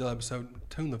watch the Denzel episode,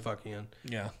 tune the fuck in.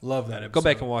 Yeah, Love that episode. go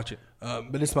back and watch it.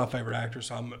 But it's my favorite actor,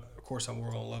 so of course I'm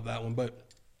going to love that one. But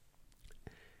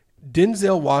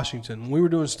Denzel Washington, when we were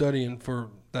doing studying for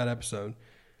that episode,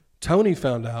 Tony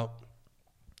found out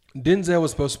Denzel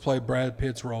was supposed to play Brad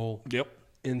Pitt's role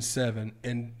in 7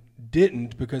 and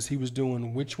didn't because he was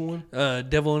doing which one?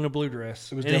 Devil in a Blue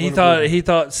Dress. It was And Devil he in a thought Blue he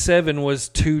thought 7 was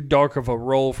too dark of a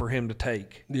role for him to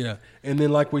take. Yeah. And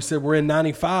then, like we said, we're in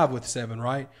 95 with 7,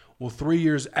 right? Well, 3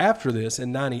 years after this,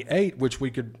 in 98, which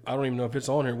we could, I don't even know if it's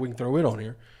on here, we can throw it on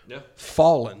here. Yeah.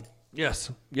 Fallen.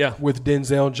 Yes. Yeah. With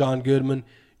Denzel, John Goodman.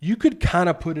 You could kind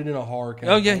of put it in a horror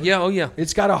category. Oh yeah. Yeah. Oh yeah.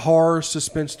 It's got a horror,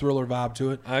 suspense, thriller vibe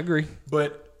to it. I agree.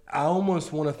 But I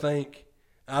almost want to think,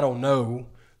 I don't know,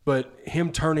 but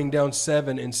him turning down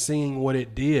 7 and seeing what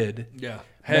it did. Yeah.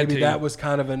 Maybe that was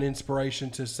kind of an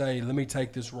inspiration to say, let me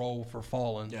take this role for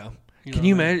Fallen. Yeah. You Can know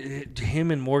you what I imagine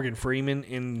him and Morgan Freeman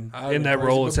in that Crazy.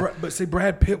 role? But see,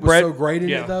 Brad Pitt was so great in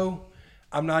it, though.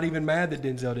 I'm not even mad that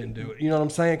Denzel didn't do it. You know what I'm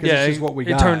saying? Because it's just what we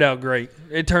got. It turned out great.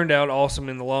 It turned out awesome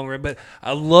in the long run. But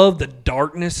I love the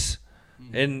darkness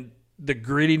and the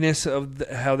grittiness of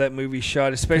how that movie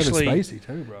shot, especially Kevin Spacey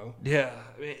too, bro. Yeah,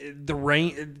 the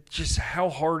rain, just how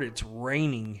hard it's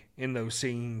raining in those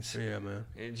scenes. Yeah, man.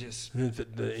 It just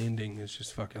The ending is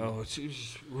just fucking it's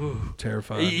just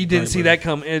terrifying. You didn't see that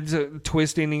come. It's a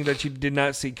twist ending that you did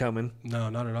not see coming. No,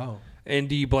 not at all. And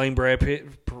do you blame Brad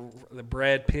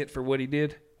Pitt for what he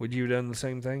did? Would you have done the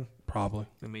same thing? Probably.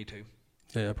 And me too.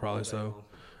 Yeah, probably so.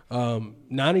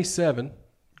 97.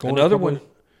 Another one.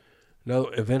 No,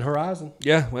 Event Horizon.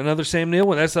 Yeah, another Sam Neill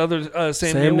one. That's the other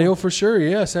Sam Neill for sure.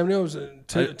 Yeah, Sam Neill was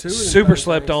two super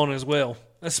slept on as well.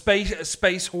 A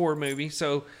space horror movie,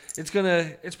 so it's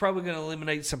probably gonna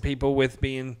eliminate some people with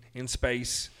being in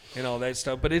space and all that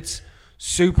stuff. But it's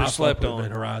super slept on.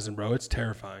 Event Horizon, bro. It's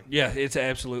terrifying. Yeah, it's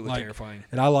absolutely terrifying.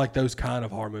 And I like those kind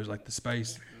of horror movies, like the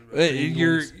space.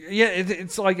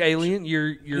 It's like Alien.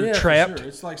 You're trapped. Sure.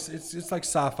 It's like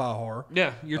sci-fi horror.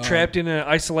 Yeah, you're trapped in an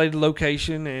isolated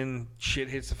location and shit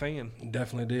hits the fan.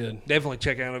 Definitely did. Definitely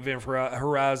check out Event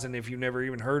Horizon if you've never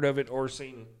even heard of it or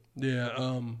seen it.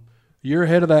 Yeah. Year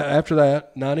ahead of that, after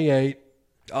that, 98.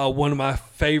 One of my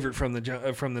favorite from the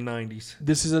 90s.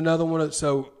 This is another one.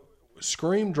 So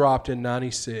Scream dropped in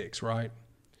 96, right?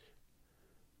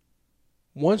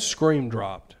 Once Scream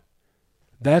dropped,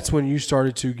 that's when you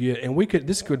started to get, and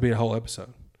this could be a whole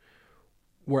episode,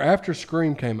 where after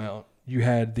Scream came out, you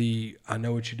had the I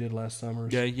Know What You Did Last Summer.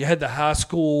 Yeah, you had the high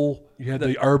school. You had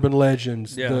the urban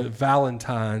legends, the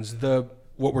Valentines,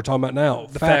 what we're talking about now,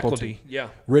 the faculty. Yeah.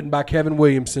 Written by Kevin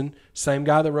Williamson, same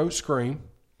guy that wrote Scream.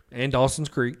 And Dawson's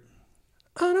Creek.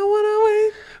 I don't want to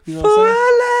wait. You know what I'm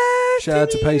saying? Shout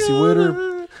out to Pacey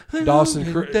Witter. Dawson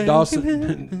Leary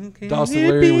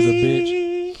was a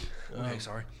bitch. Okay,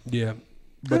 sorry. Yeah.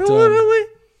 But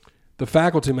the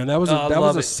faculty, man, that was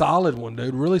a solid one,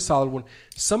 dude. Really solid one.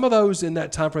 Some of those in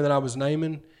that time frame that I was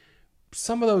naming,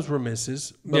 some of those were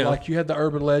misses. But like you had the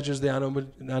urban legends, the I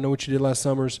know what you did last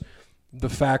summers, the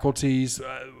faculties.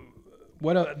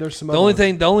 There's some.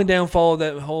 The only downfall of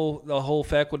the whole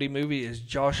faculty movie is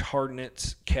Josh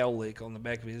Hartnett's cowlick on the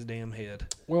back of his damn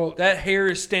head. Well, that hair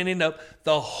is standing up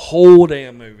the whole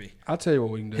damn movie. I'll tell you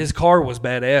what we can do. His car was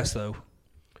badass though.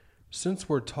 Since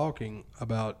we're talking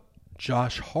about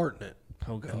Josh Hartnett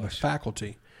and the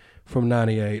faculty from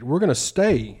 98, we're going to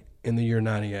stay in the year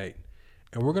 98.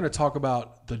 And we're going to talk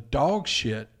about the dog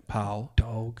shit pile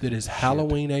that is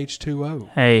Halloween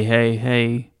H2O.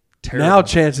 Hey. Terrible. Now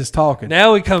Chance is talking.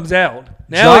 Now he comes out.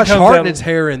 Josh Hartnett's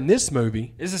hair in this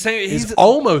movie is the same. He's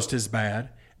almost as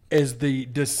bad as the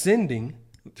descending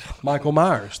Michael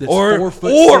Myers. That's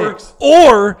 4'6".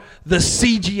 Or the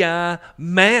CGI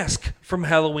mask from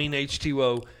Halloween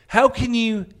H2O. How can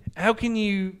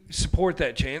you support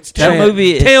that, Chance? Tell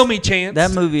me, Chance.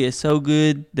 That movie is so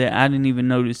good that I didn't even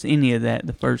notice any of that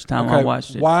the first time I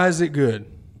watched it. Why is it good?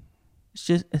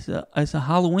 It's a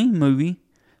Halloween movie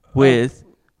with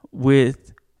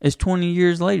it's 20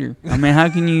 years later. I mean, how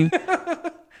can you?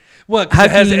 What? 'Cause How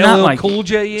it has can you not LL like Cool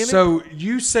J in it. So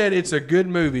you said it's a good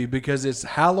movie because it's a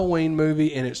Halloween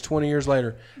movie and it's 20 years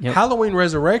later. Yep. Halloween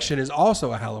Resurrection is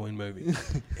also a Halloween movie,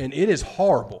 and it is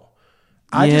horrible.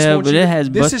 Yeah, but it has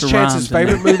This is Busta Chance's Rhymes in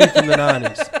favorite movie from the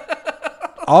 90s.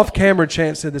 Off camera,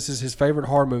 Chance said this is his favorite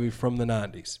horror movie from the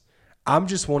 90s. I'm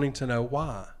just wanting to know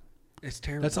why. It's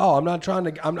terrible. That's all. I'm not trying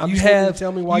to. I'm you just have wanting to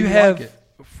tell me why you have like it.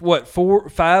 what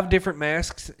 5 different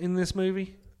masks in this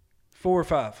movie? 4 or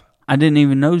 5. I didn't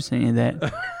even notice any of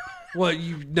that. Well,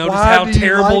 you notice Why how do you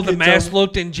terrible like the it, mask Tony?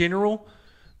 looked in general.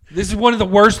 This is one of the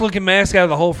worst looking masks out of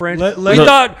the whole franchise.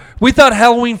 Let- we thought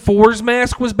Halloween 4's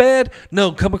mask was bad.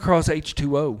 No, come across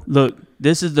H2O Look,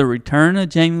 this is the return of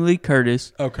Jamie Lee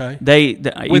Curtis. Okay. with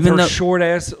even her though short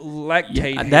ass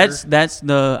lactate hair. that's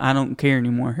the I don't care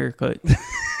anymore haircut.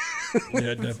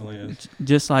 Yeah, it definitely is.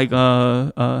 Just like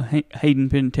Hayden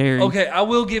Panettiere. Okay, I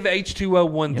will give H2O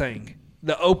one thing.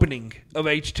 The opening of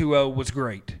H2O was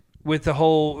great with the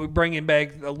whole bringing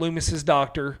back Loomis's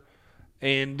doctor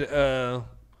and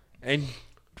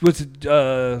what's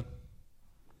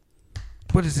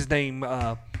what is his name?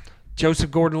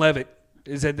 Joseph Gordon-Levitt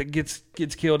is that gets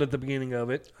killed at the beginning of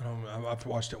it. I've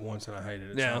watched it once and I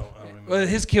hated it. Yeah, So I don't even well,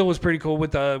 his kill was pretty cool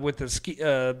with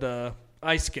the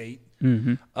ice skate.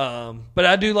 Mm-hmm. But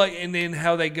I do like, and then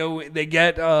how they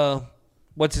get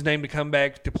what's his name to come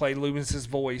back to play Loomis's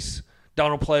voice,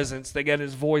 Donald Pleasance. They got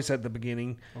his voice at the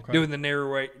beginning doing the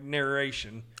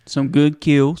narration. Some good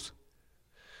kills.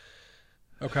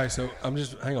 Okay, so I'm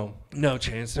just hang on. No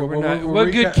chance. We're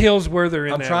What good kills were there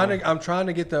in I'm that trying one? to. I'm trying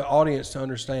to get the audience to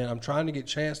understand. I'm trying to get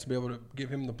Chance to be able to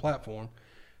give him the platform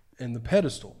and the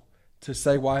pedestal to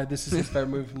say why this is his favorite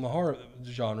movie from the horror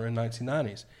genre in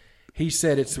 1990s. He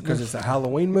said it's because it's a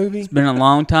Halloween movie. It's been a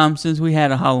long time since we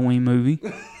had a Halloween movie.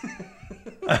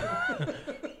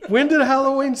 When did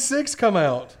Halloween 6 come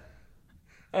out?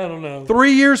 I don't know.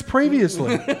 3 years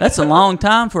previously. That's a long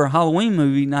time for a Halloween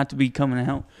movie not to be coming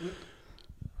out.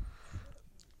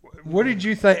 What did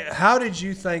you think? How did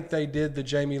you think they did the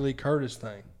Jamie Lee Curtis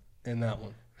thing in that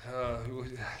one?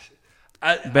 Better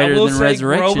I will than say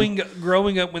Resurrection.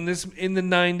 growing up when this in the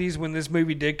 90s when this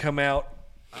movie did come out,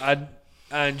 I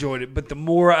enjoyed it. But the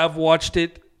more I've watched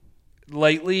it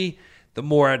lately, the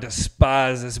more I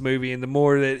despise this movie, and the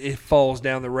more that it falls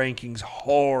down the rankings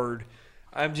hard.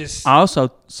 I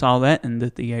also saw that in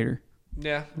the theater.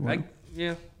 Yeah,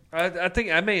 I think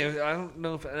I may have. I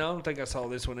don't think I saw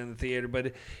this one in the theater,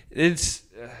 but it's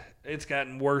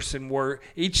gotten worse and worse.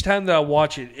 Each time that I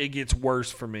watch it, it gets worse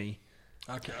for me.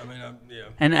 Yeah.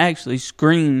 And actually,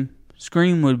 Scream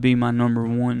would be my number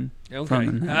one. Okay,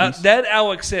 From the 90s. that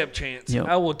I'll accept, Chance. Yep.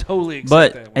 I will totally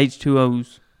accept that But one.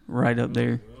 H2O's right up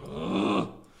there.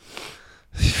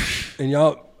 And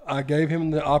y'all, I gave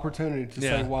him the opportunity to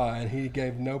say Yeah. why, and he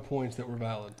gave no points that were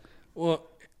valid. Well,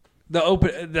 the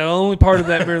only part of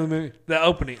that movie, the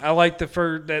opening. I like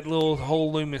that little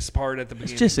whole Loomis part at the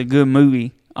beginning. It's just a good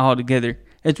movie altogether.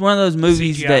 It's one of those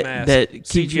movies CGI mask. that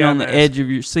keeps you CGI on the mask. edge of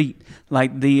your seat,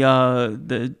 like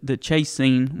the chase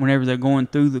scene whenever they're going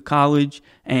through the college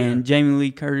and Jamie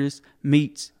Lee Curtis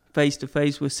meets face to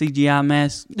face with CGI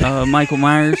mask Michael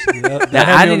Myers. That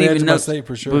I didn't even know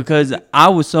for sure. because I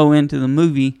was so into the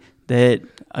movie that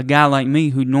a guy like me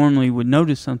who normally would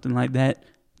notice something like that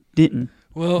didn't.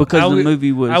 Well, because the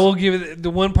movie was. I will give it the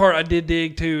one part I did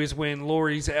dig too is when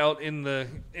Laurie's out in the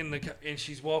and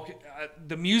she's walking.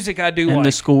 The music I do and like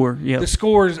the score, yeah. the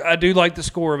scores. I do like the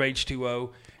score of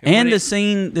H2O. And the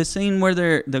scene where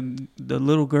the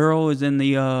little girl is in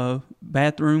the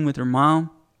bathroom with her mom.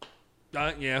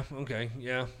 Yeah. Okay.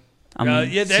 Yeah. I mean,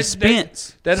 yeah.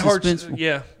 suspense. That hurts. Suspenseful.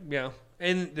 Yeah.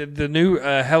 And the new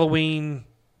Halloween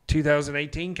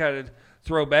 2018 kind of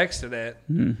throwbacks to that.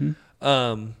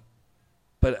 Mm-hmm.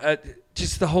 But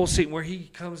just the whole scene where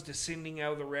he comes descending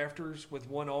out of the rafters with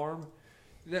one arm.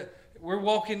 We're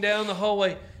walking down the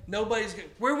hallway.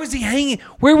 Where was he hanging?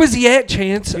 Where was he at,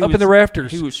 Chance? Up in the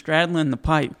rafters. He was straddling the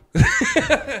pipe.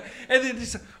 And then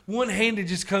just one-handed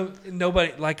just come.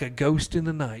 Nobody, like a ghost in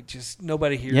the night. Just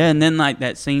nobody here. Yeah, and then like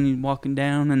that scene he's walking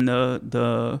down and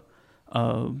the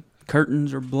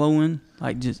curtains are blowing.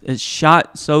 Like just it's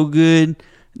shot so good.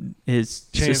 It's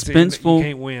Chance, suspenseful. You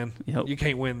can't win. Yep. You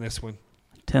can't win this one.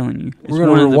 I'm telling you. It's We're one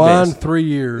going of to the rewind best. 3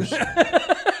 years.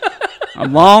 A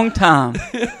long time.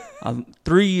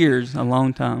 3 years, a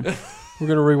long time. We're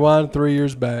going to rewind 3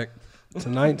 years back to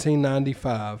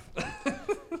 1995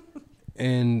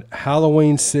 and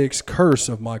Halloween 6 Curse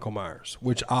of Michael Myers,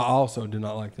 which I also did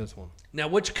not like this one. Now,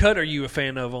 which cut are you a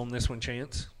fan of on this one,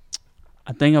 Chance?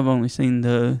 I think I've only seen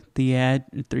the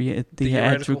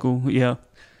theatrical. Yeah.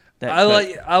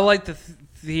 I like the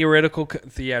theoretical.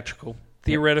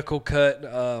 theoretical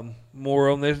cut. More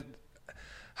on this.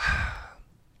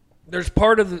 There's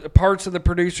parts of the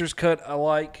producer's cut I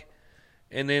like,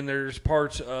 and then there's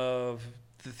parts of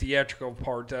the theatrical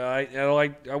part that I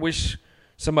like. I wish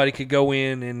somebody could go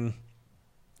in and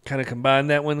kind of combine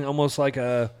that one, almost like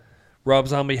a Rob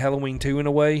Zombie Halloween 2 in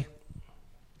a way.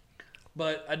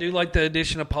 But I do like the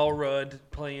addition of Paul Rudd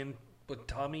playing with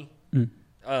Tommy,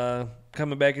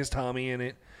 coming back as Tommy in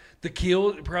it. The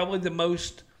kill, probably the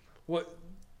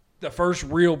first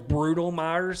real brutal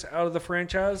Myers out of the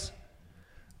franchise.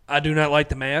 I do not like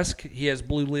the mask. He has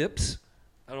blue lips.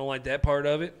 I don't like that part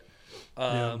of it.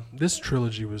 This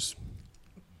trilogy was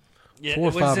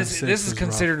 4, 5, and 6. This is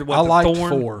considered what I the liked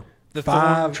Thorn, 4, the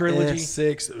 5, Thorn trilogy. And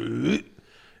 6,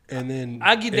 and then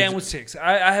I get down with 6.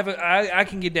 I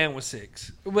can get down with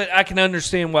 6, but I can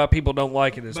understand why people don't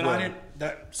like it as well. I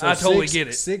totally get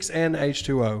it. 6 and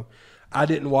H2O, I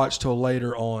didn't watch till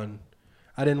later on.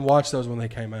 I didn't watch those when they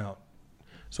came out,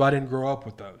 so I didn't grow up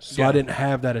with those. So I didn't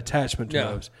have that attachment to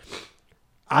those.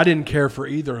 I didn't care for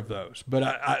either of those, but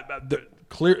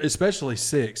especially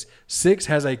 6. 6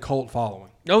 has a cult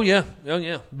following. Oh yeah.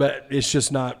 But it's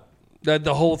just not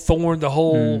the whole Thorn, the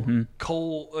whole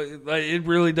cult. It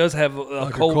really does have a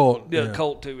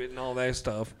cult to it and all that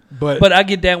stuff. But I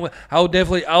get down with.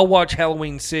 I'll watch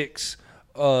Halloween 6,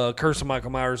 Curse of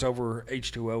Michael Myers over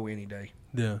H2O any day.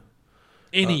 Yeah.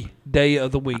 Any day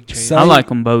of the week. I like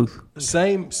them both.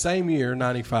 Same year,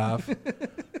 95.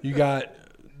 You got.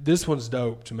 This one's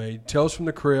dope to me. Tales from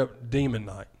the Crypt, Demon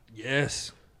Knight.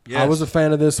 Yes. I was a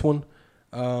fan of this one.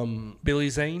 Billy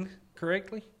Zane,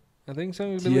 correctly? I think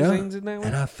so. Billy Zane's in that one.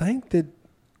 And I think that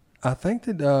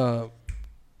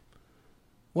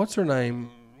what's her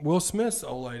name? Will Smith's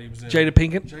old lady was in Jada it.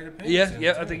 Pinkett.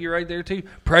 Yeah, I think you're right there too.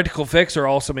 Practical effects are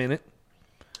awesome in it.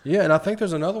 Yeah, and I think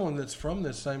there's another one that's from the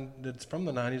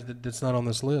 90s that's not on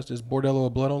this list. Is Bordello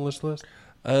of Blood on this list?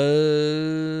 I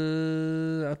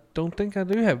don't think I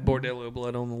do have Bordello of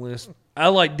Blood on the list. I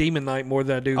like Demon Knight more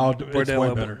than I do Bordello. It's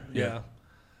way better. Yeah.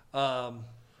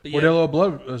 Bordello of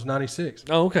Blood was 96.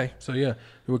 Oh, okay. So yeah,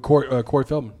 with Corey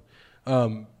Feldman.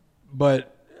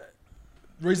 But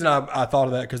the reason I thought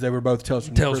of that because they were both Tales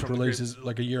from the Crypt releases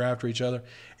like a year after each other.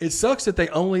 It sucks that they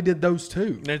only did those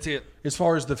 2. That's it. As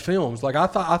far as the films, like I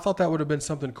thought that would have been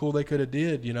something cool they could have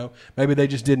did. Maybe they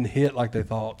just didn't hit like they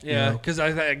thought. Yeah, because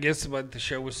I guess the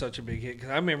show was such a big hit.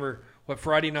 Because I remember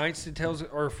Friday nights did Tales,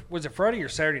 or was it Friday or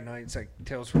Saturday nights like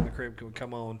Tales from the Crypt would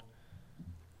come on.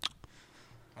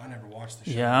 I never watched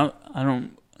the show. Yeah, I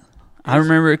don't. I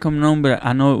remember it coming on, but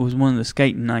I know it was one of the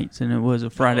skating nights, and it was a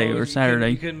Friday or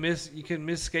Saturday. You couldn't miss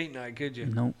skate night, could you?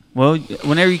 No. Well,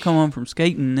 whenever you come home from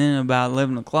skating, then about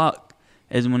 11 o'clock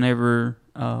is whenever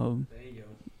there you go.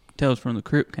 Tales from the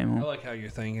Crypt came on. I like how you're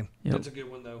thinking. Yep. That's a good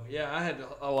one though. Yeah, I had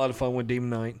a lot of fun with Demon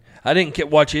Knight. I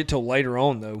didn't watch it till later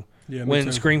on though. Yeah,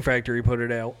 when Scream Factory put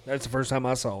it out. That's the first time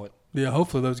I saw it. Yeah,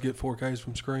 hopefully those get 4Ks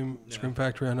from Scream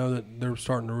Factory. I know that they're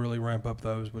starting to really ramp up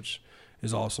those, which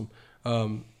is awesome.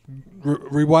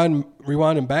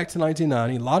 Rewinding back to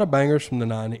 1990, a lot of bangers from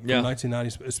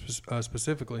 1990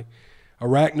 specifically.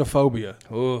 Arachnophobia.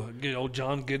 Oh, good old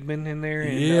John Goodman in there.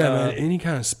 And, man, any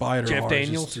kind of spider. Jeff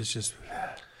Daniels. It's just,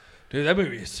 dude, that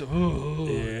movie is so.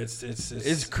 It's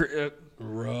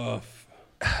rough.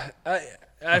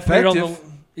 I put it on the.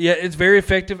 Yeah, it's very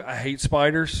effective. I hate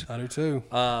spiders. I do too.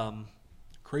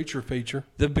 Creature feature.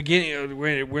 The beginning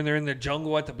when they're in the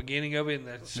jungle at the beginning of it, and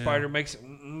the spider makes it.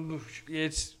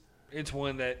 It's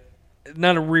one that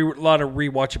not a lot of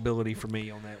rewatchability for me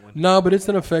on that one. No, but it's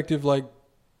an effective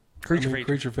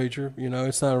creature feature.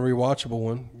 It's not a rewatchable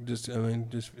one. Just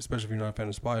especially if you're not a fan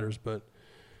of spiders, but.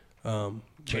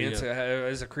 Chance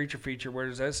as a creature feature, where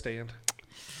does that stand?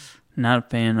 Not a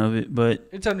fan of it, but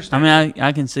it's understandable. I mean,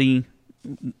 I can see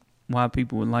why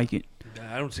people would like it.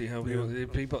 I don't see how people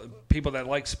that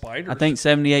like spiders. I think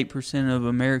 78% of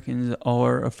Americans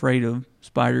are afraid of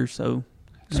spiders. So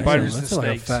spiders and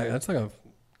snakes. That's like a.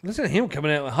 Listen to him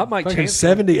coming out with Hot Mike Chance.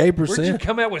 78%. Where'd you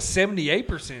come out with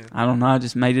 78%? I don't know. I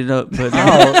just made it up. But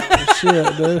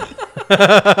shit, dude.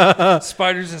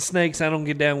 Spiders and snakes. I don't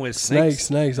get down with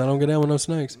snakes. I don't get down with no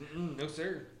snakes. No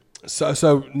sir.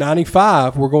 So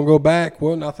 95. We're gonna go back.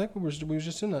 Well, I think we was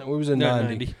just in that. We was in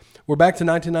 90. We're back to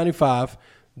 1995.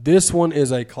 This one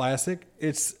is a classic.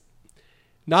 It's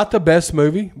not the best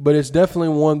movie, but it's definitely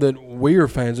one that we are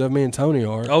fans of. Me and Tony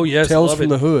are. Oh yes, Tales from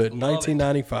the Hood,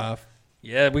 1995.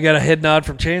 Yeah, we got a head nod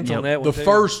from Chance on that one. The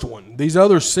first one. These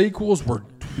other sequels were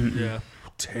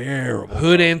terrible.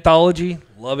 Hood anthology,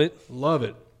 love it.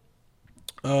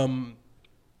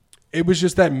 It was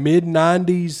just that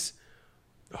mid-90s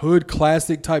Hood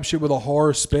classic type shit with a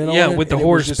horror spin on it. Yeah, with the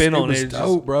horror spin on it. It was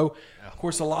dope, bro.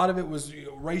 course, a lot of it was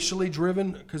racially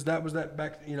driven because that was that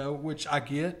back, which I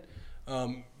get.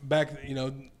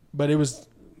 But it was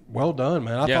well done,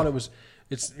 man. I thought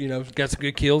it's got some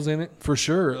good kills in it for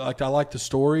sure. Like I like the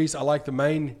stories. I like the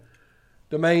main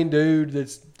dude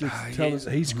that's telling us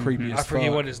he's creepy as fuck. I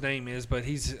forget what his name is, but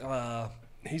he's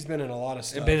been in a lot of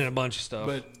stuff. Been in a bunch of stuff.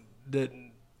 But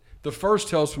the first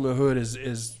Tales from the Hood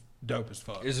is dope as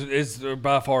fuck. Is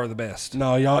by far the best.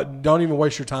 No, y'all don't even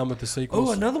waste your time with the sequels.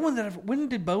 Oh, another one when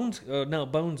did Bones? No,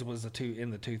 Bones was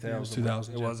in the 2000s. It was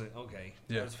 2000. It wasn't okay.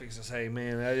 Yeah. I was fixing to say,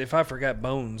 man, if I forgot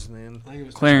Bones, then I think it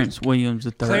was Clarence Williams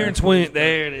III. Clarence went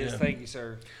there. It is. Yeah. Thank you,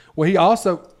 sir. Well, he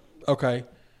also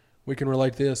we can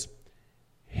relate this.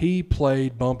 He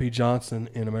played Bumpy Johnson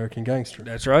in American Gangster.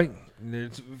 That's right.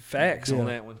 There's facts on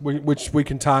that one, which we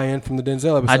can tie in from the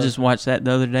Denzel episode. I just watched that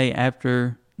the other day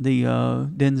after the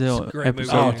Denzel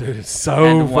episode. Oh, dude, it's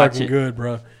so fucking good,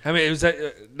 bro. I mean, it was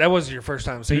that wasn't your first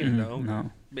time seeing it, though.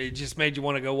 No. It just made you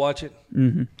want to go watch it.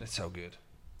 Mm-hmm. That's so good.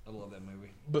 I love that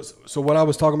movie. But so what I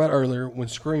was talking about earlier, when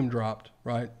Scream dropped,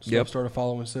 right? So I started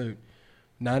following suit.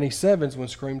 97's when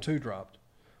Scream 2 dropped.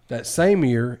 That same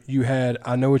year, you had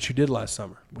I Know What You Did Last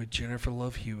Summer with Jennifer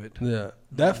Love Hewitt. Yeah,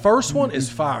 that first one is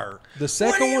fire. The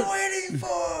second one. What are you waiting for?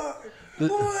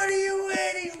 What are you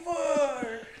waiting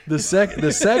for? The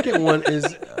second one is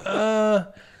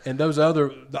and those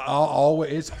other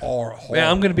always it's hard. Man,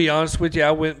 I'm gonna be honest with you.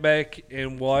 I went back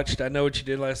and watched I Know What You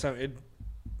Did Last Summer. It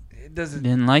doesn't.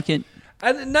 Didn't like it.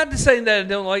 Not to say that I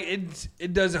don't like it.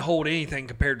 It doesn't hold anything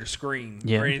compared to Scream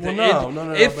or anything. Well,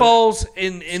 no. It falls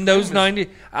in those 90.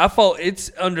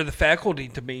 It's under the faculty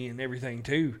to me and everything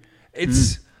too.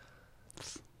 It's.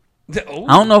 I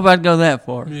don't know if I'd go that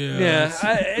far. Yeah.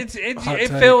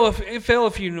 It fell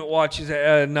a few notches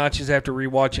after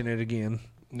rewatching it again.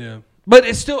 Yeah. But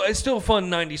it's still a fun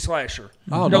 90s slasher.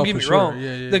 Oh, don't get me wrong.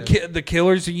 Yeah, the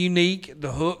killers are unique.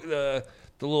 The hook, the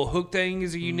little hook thing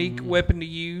is a unique weapon to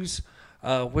use.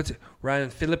 What's it?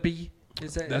 Ryan Phillippe?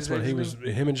 That's what he was.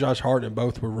 Him and Josh Hartnett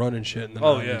both were running shit in the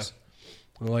 90s.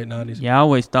 In the late 90s. Yeah, I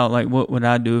always thought, like, what would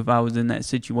I do if I was in that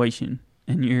situation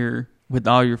and you're with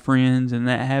all your friends and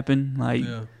that happened? Like,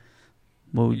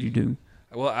 what would you do?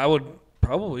 Well, I would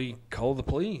probably call the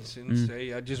police and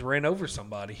say I just ran over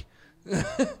somebody.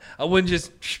 I wouldn't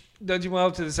just nudge him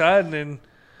off to the side and then.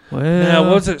 Well, now,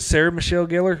 what was it? Sarah Michelle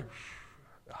Gellar?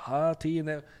 Hottie and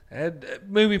that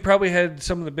movie probably had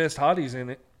some of the best hotties in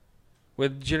it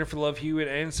with Jennifer Love Hewitt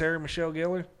and Sarah Michelle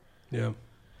Gellar. Yeah.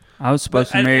 I was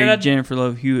supposed to marry Jennifer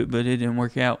Love Hewitt, but it didn't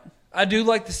work out. I do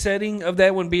like the setting of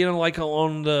that one being like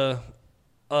on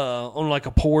like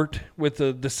a port with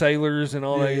the sailors and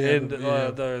all that, and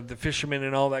the fishermen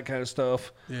and all that kind of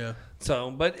stuff. Yeah.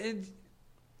 So, but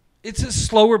it's a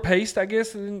slower paced, I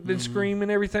guess, than Scream and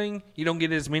everything. You don't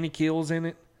get as many kills in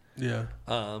it. Yeah.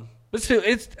 But still,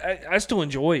 I still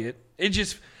enjoy it. It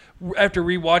just after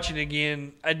rewatching it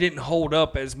again, I didn't hold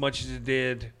up as much as it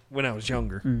did when I was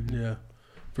younger. Yeah.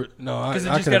 Because it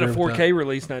just got a 4K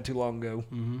release not too long ago.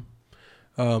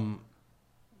 Mm-hmm.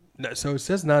 So it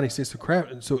says 96. The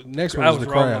Craft. So next one I is was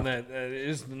the wrong Craft. on that. It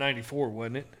is the 94,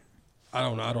 wasn't it? I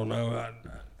don't know.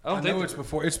 I know it's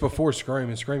before. It's before Scream,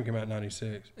 and Scream came out in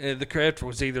 96. The Craft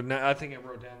was either. I think I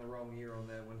wrote down the wrong year on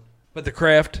that one. But the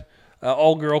Craft,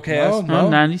 all girl cast. No,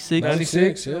 96.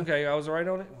 96. Yeah. Okay, I was right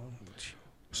on it.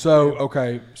 So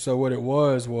what it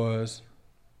was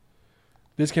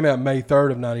this came out May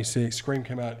 3rd of 96. Scream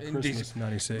came out Christmas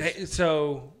 96.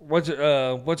 So what's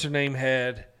her name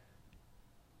had?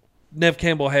 Nev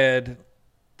Campbell had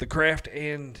the Craft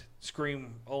and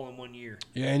Scream all in 1 year.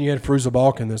 Yeah, and you had Fruza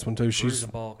Balk in this one too. She's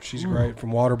great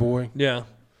from Waterboy. Yeah,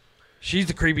 she's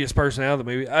the creepiest person out of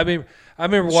the movie. I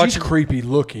remember watching. She's creepy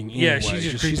looking. Anyway. Yeah,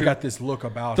 she's got this look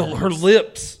about her. Her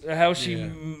lips, how she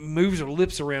moves her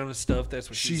lips around and stuff. That's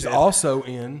what she's said. also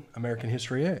in American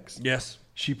History X. Yes,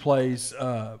 she plays.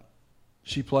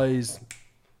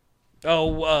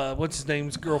 what's his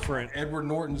name's girlfriend? Edward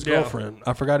Norton's girlfriend.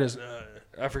 I forgot his.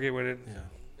 I forget what it. Yeah.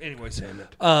 Anyways, damn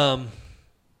it.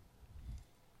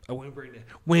 I wouldn't bring that.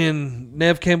 When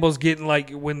Nev Campbell's getting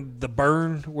when the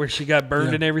burn, where she got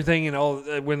burned and everything, and all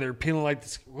when they're peeling like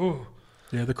this. Whoa.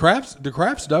 Yeah, the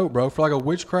craft's dope, bro. For like a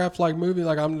witchcraft movie,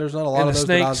 there's not a lot of those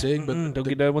snakes, that I dig, but don't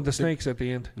get done with the snakes at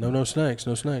the end. No snakes.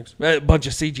 A bunch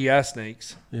of CGI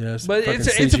snakes. Yes, but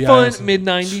it's a fun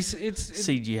mid-90s. It's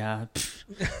CGI.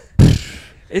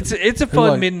 It's a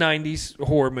fun mid-90s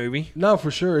horror movie. No,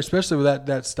 for sure, especially with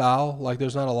that style. Like,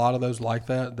 there's not a lot of those like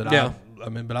that. But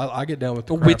I get down with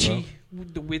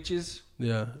the witches.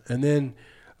 Yeah, and then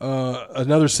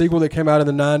another sequel that came out in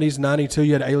the 90s, 92.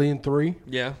 You had Alien 3.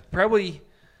 Yeah, probably.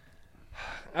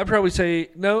 I'd probably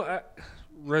say no.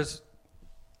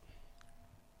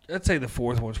 I'd say the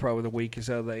fourth one's probably the weakest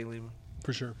out of the Alien.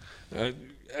 For sure.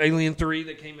 Alien 3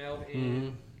 that came out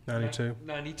in 92.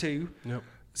 92. Yep.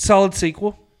 Solid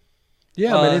sequel.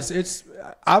 Yeah, I mean, it's.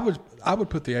 I would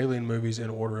put the Alien movies in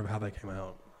order of how they came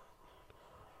out.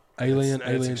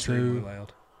 Alien 2.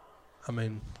 Loud. I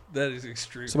mean, that is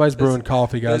extreme. Somebody's brewing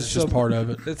coffee, guys. It's just part of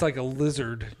it. It's like a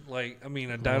lizard.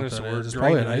 A dinosaur. It's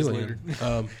probably an alien.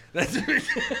 That's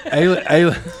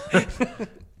Alien.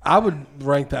 I would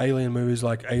rank the Alien movies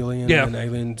like Alien, Yeah. and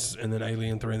Aliens, and then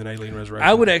Alien 3, and then Alien Resurrection.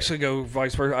 I would actually go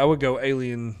vice versa. I would go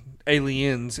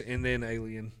Aliens, and then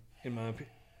Alien. In my opinion,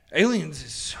 Aliens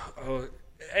is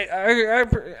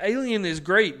Alien is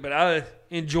great, but I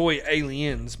enjoy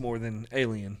Aliens more than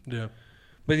Alien. Yeah.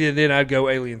 But yeah, then I'd go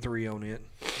Alien 3 on it.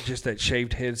 Just that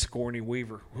shaved head, Sigourney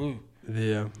Weaver. Ooh.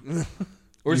 Yeah.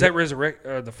 Or is that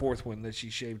the fourth one that she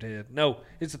shaved head? No,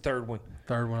 it's the third one.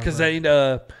 Third one. Because ain't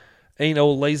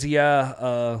old Lazy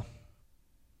Eye.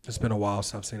 It's been a while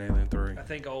since I've seen Alien 3. I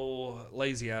think old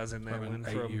Lazy Eye's in that Probably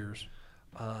one. 8 years.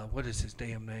 What is his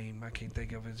damn name? I can't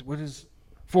think of it. What is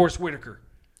Forrest Whitaker?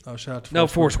 Oh, shout out to No,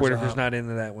 Forrest Whitaker's not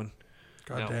into that one.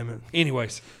 God damn it.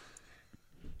 Anyways.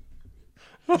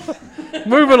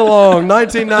 Moving along,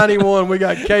 1991, we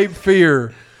got Cape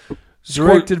Fear,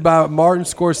 directed by Martin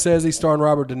Scorsese, starring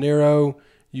Robert De Niro.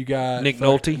 You got Nick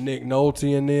Nolte. Nick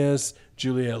Nolte in this.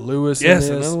 Juliette Lewis Yes,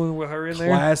 in this. another one with her in there.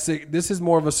 Classic. This is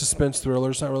more of a suspense thriller.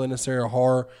 It's not really necessarily a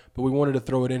horror, but we wanted to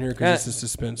throw it in here because it's a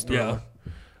suspense thriller.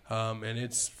 Yeah. And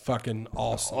it's fucking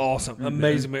awesome. Awesome.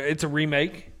 Amazing. It's a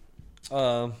remake,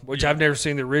 which I've never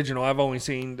seen the original. I've only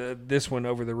seen this one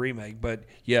over the remake. But,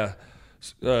 yeah,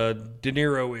 De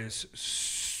Niro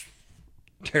is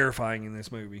terrifying in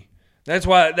this movie. That's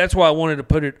why I wanted to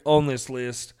put it on this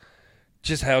list,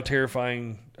 just how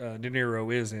terrifying De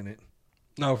Niro is in it.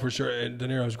 No, for sure. And De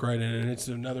Niro's great in it. And it's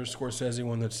another Scorsese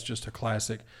one that's just a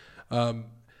classic.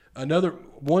 Another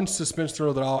one suspense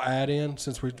thriller that I'll add in,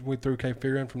 since we threw Cape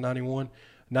Fear in from 91.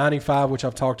 95, which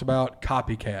I've talked about,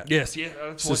 Copycat. Yes, yeah.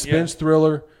 Suspense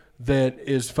thriller that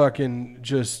is fucking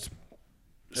just...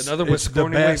 Another with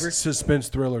Sigourney Weaver. It's the best suspense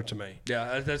thriller to me.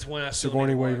 Yeah, that's one I still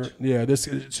Sigourney need to Weaver. watch. Yeah,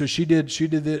 so she did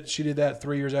that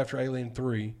 3 years after Alien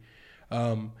 3.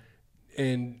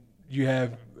 And you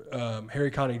have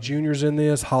Harry Connick Jr.'s in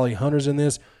this, Holly Hunter's in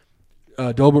this,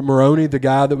 Delbert Maroney, the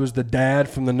guy that was the dad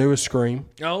from the newest Scream.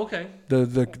 Oh, okay.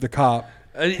 The cop.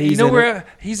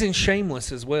 He's in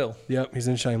Shameless as well. Yep, he's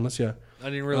in Shameless, yeah. I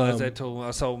didn't realize that until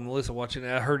I saw Melissa watching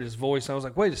it. I heard his voice. And I was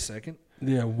like, wait a second.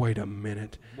 Yeah, wait a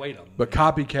minute. But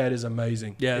Copycat is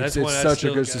amazing. Yeah, it's such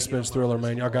a good suspense thriller,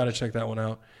 man. Y'all got to check that one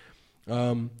out.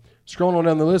 Scrolling on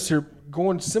down the list here,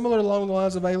 going similar along the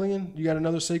lines of Alien, you got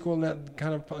another sequel in that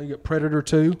kind of, you got Predator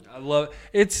 2. I love it.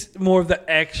 It's more of the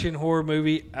action horror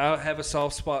movie. I have a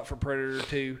soft spot for Predator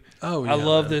 2. Oh, yeah. I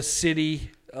love the city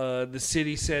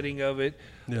setting of it.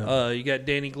 Yeah. You got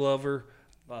Danny Glover.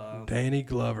 Danny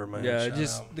Glover, man. Yeah,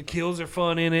 the kills are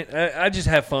fun in it. I just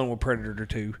have fun with Predator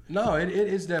 2. No, it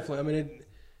is definitely. I mean,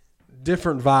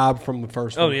 different vibe from the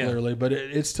first one, clearly, but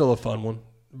it's still a fun one.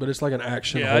 But it's like an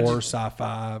action horror,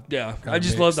 sci-fi. Yeah, I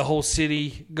just love the whole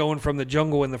city going from the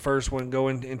jungle in the first one,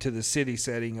 going into the city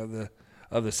setting of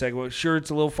the second one. Sure, it's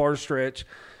a little far stretch.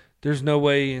 There's no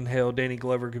way in hell Danny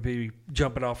Glover could be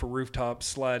jumping off a rooftop,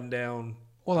 sliding down.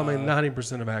 Well, I mean,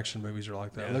 90% of action movies are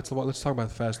like that. Yeah. Let's talk about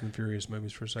the Fast and Furious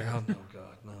movies for a second. Oh, no,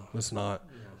 God, no. Let's not.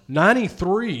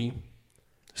 93.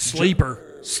 Sleeper.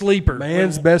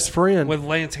 Man's best friend. With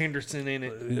Lance Henderson in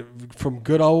it. From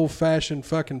good old-fashioned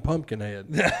fucking Pumpkinhead.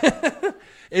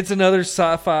 It's another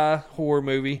sci-fi horror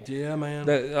movie. Yeah, man.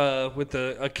 With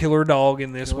a killer dog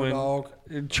in this one. Dog.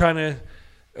 Trying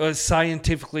to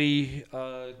scientifically...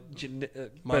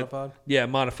 modified?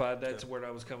 Modified. That's the word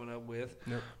I was coming up with.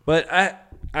 Yep. But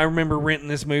I remember renting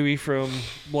this movie from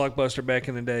Blockbuster back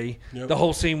in the day. Yep. The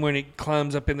whole scene when it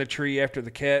climbs up in the tree after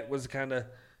the cat was kind of...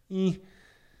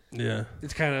 Yeah.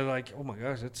 It's kind of like, oh my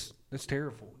gosh, that's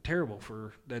terrible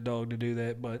for that dog to do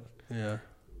that. But yeah,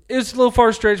 it's a little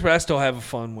far stretch, but I still have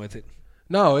fun with it.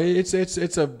 No, it's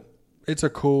a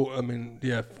cool. I mean,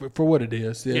 yeah, for what it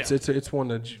is, it's one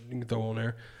that you can throw on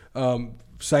there.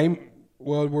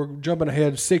 Well, we're jumping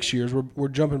ahead 6 years. We're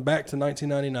jumping back to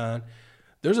 1999.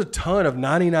 There's a ton of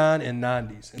 99 and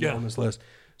 90s on this list.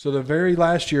 So the very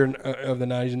last year of the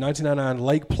 90s, in 1999,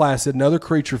 Lake Placid, another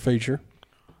creature feature.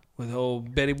 With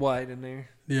old Betty White in there.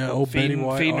 Yeah, Betty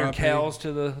White. Feeding her cows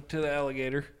to the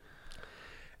alligator.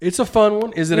 It's a fun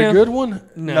one. Is it a good one?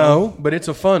 No, but it's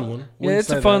a fun one. Yeah,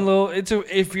 it's a fun little.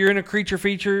 If you're a creature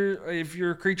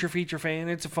feature fan,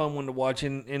 it's a fun one to watch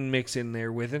and mix in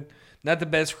there with it. Not the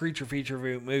best creature feature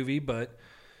movie, but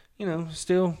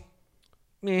still,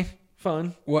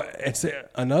 Fun. Well, it's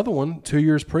another one. 2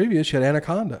 years previous, you had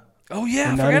Anaconda. Oh, yeah.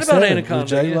 I In forgot about 97, Anaconda. with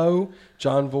J-Lo,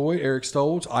 John Voight, Eric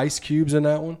Stoltz, Ice Cube's in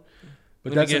that one.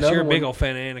 But Let me guess, you're a big one. old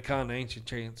fan of Anaconda, ain't you,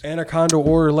 Chance? Anaconda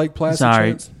or Lake Placid. Sorry.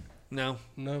 Chance? No.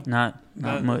 Not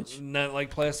much. Not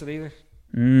like Placid either?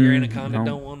 Your Anaconda no.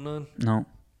 don't want none? No.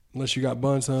 Unless you got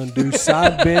buns, son. Do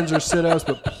side bends or sit-ups,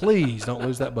 but please don't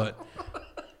lose that butt.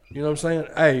 You know what I'm saying?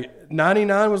 Hey,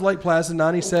 99 was Lake Placid.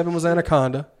 97 was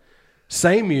Anaconda.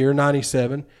 Same year,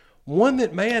 97. One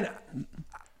that, man,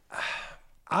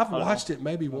 I've watched it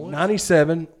maybe once.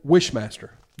 97, Wishmaster.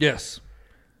 Yes.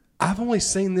 I've only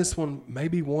seen this one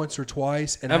maybe once or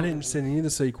twice, and I didn't see any of the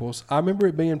sequels. I remember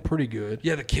it being pretty good.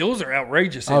 Yeah, the kills are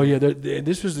outrageous. Oh, yeah.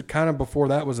 This was kind of before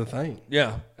that was a thing.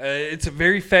 Yeah. It's a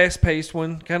very fast-paced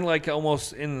one, kind of like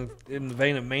almost in the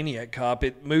vein of Maniac Cop.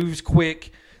 It moves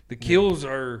quick. The kills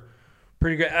are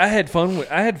pretty good. I had fun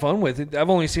with it. I've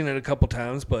only seen it a couple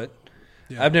times, but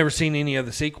I've never seen any of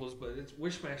the sequels. But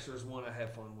Wishmaster is one I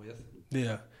have fun with.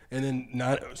 Yeah. And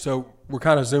then so we're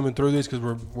kind of zooming through this because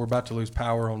we're about to lose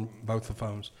power on both the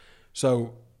phones.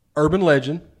 So Urban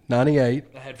Legend, 98.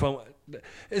 I had fun.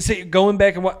 See, going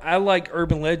back and I like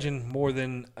Urban Legend more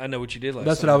than I Know What You Did Last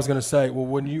That's Summer. what I was going to say. Well,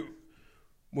 when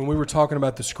we were talking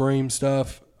about the Scream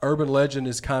stuff, Urban Legend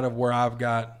is kind of where I'd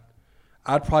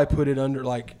probably put it under,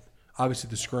 like, obviously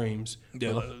the Screams.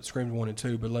 Yeah. Screams 1 and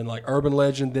 2. But then, like, Urban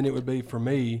Legend, then it would be, for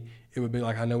me, it would be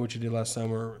like I Know What You Did Last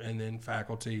Summer, and then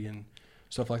Faculty and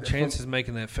stuff like that. Chance is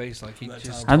making that face like he That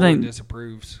just time. totally I think-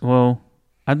 disapproves. Well,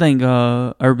 I think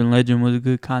Urban Legend was a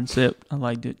good concept. I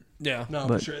liked it. Yeah. No,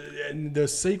 But- for sure. And the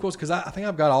sequels, because I think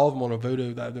I've got all of them on a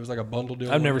Voodoo. There was like a bundle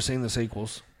deal. I've never seen the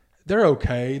sequels. They're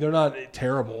okay. They're not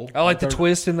terrible. I like the They're-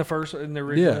 twist in the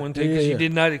original Yeah, one too, yeah, because yeah. you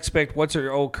did not expect what's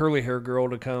her old curly hair girl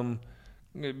to come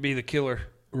be the killer.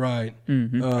 Right.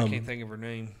 Mm-hmm. I can't think of her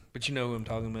name, but you know who I'm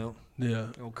talking about. Yeah.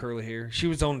 Old curly hair. She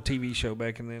was on a TV show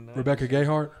back in then. Rebecca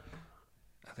Gayheart.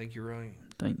 I think you're right.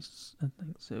 I think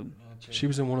so. She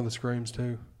was in one of the Screams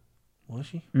too. Was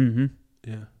she? Mm-hmm.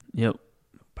 Yeah. Yep.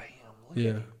 Bam! Look Yeah.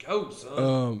 at you go,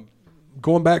 son.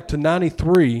 Going back to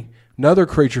 93, another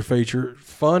creature feature,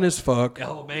 fun as fuck.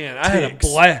 Oh man, I had a Ticks.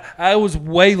 blast. I was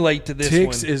way late to this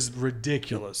Ticks one. is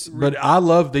ridiculous, but I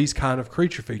love these kind of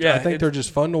creature features. Yeah, I think they're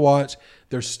just fun to watch.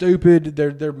 They're stupid.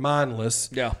 They're mindless.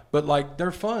 Yeah. But like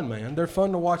they're fun, man. They're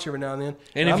fun to watch every now and then.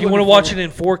 And I'm if you want to looking watch forward-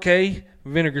 it in 4K,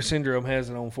 Vinegar Syndrome has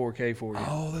it on 4K for you.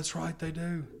 Oh, that's right, they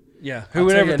do. Yeah. I'll Who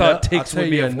would tell ever you thought ano- Ticks I'll tell would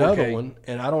be you a 4K? another one,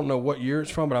 and I don't know what year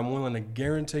it's from, but I'm willing to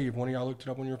guarantee if one of y'all looked it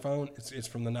up on your phone, it's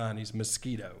from the 90s.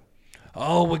 Mosquito.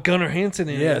 Oh, with Gunnar Hansen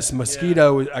in it. Yes,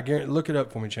 Mosquito. I guarantee. Look it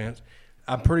up for me, Chance.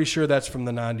 I'm pretty sure that's from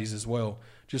the 90s as well,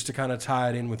 just to kind of tie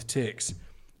it in with Ticks.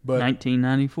 But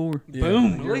 1994. yeah,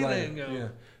 Boom, you're look at right. that go. Yeah.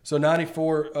 So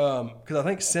 94, because I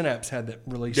think Synapse had that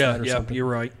release Yeah, that or yeah, something. you're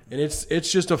right. And it's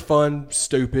just a fun,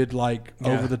 stupid, like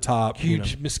over the top,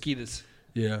 Huge mosquitoes.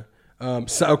 Yeah.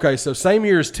 So same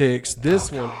year as Ticks.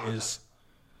 This one is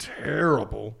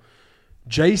terrible.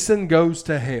 Jason Goes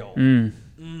to Hell.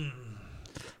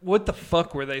 What the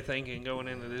fuck were they thinking going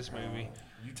into this movie?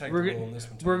 You take We're, the go- role on this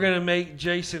one too. we're going to make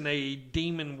Jason a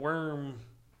demon worm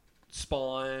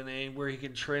spawn and where he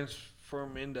can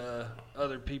transform into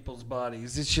other people's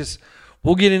bodies. It's just,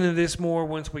 we'll get into this more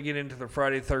once we get into the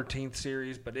Friday the 13th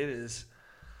series, but it is.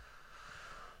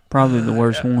 Probably the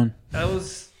worst one. That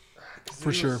was.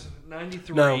 For sure.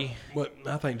 93. No, but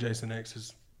I think Jason X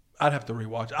is. I'd have to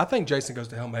rewatch it. I think Jason Goes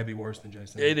to Hell may be worse than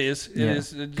Jason X. It is. It Yeah.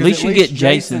 is. At least you get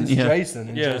Jason, Jason's yeah. Jason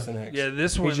and Yeah. Jason X. Yeah,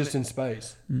 this one- He's just in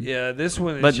space. Yeah, this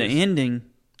one is But just, the ending.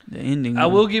 I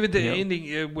will give it the Yep.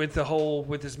 ending with the whole,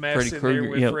 with his mask Freddy in there Krueger,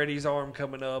 with yep. Freddy's arm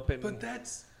coming up. And But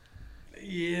that's.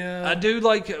 Yeah. I do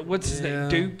like, what's his Yeah. name?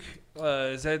 Duke?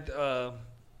 Is that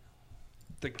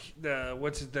the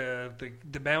what's it,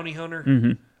 the bounty hunter?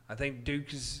 Mm-hmm. I think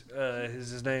Duke is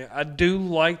his name. I do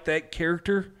like that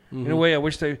character in a way. I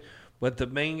wish they, but the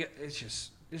main guy, it's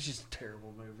just a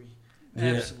terrible movie.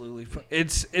 Yeah. Absolutely,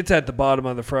 it's at the bottom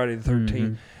of the Friday the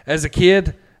 13th. As a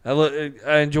kid,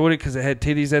 I enjoyed it because it had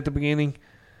titties at the beginning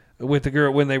with the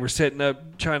girl when they were setting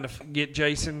up trying to get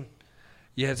Jason.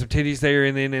 You had some titties there,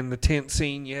 and then in the tent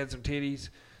scene, you had some titties.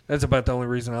 That's about the only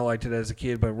reason I liked it as a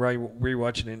kid. But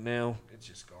rewatching it now, it's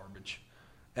just garbage,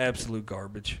 absolute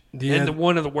garbage. Yeah. And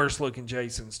one of the worst looking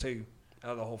Jasons too,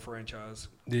 out of the whole franchise.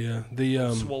 Yeah.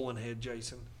 The Swollen head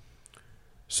Jason,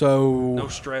 so no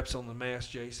straps on the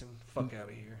mask Jason. Fuck out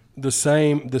of here. the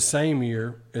same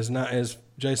year as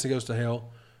Jason Goes to Hell,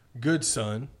 Good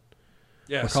Son.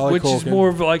 Yes, Macaulay which is Culkin. more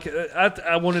of like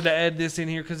I wanted to add this in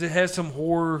here because it has some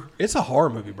horror. It's a horror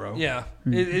movie, bro. Yeah,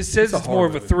 it says a it's more horror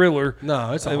of a movie. thriller.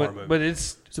 No, it's a horror movie. but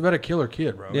it's It's about a killer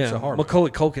kid, bro. It's a horror movie.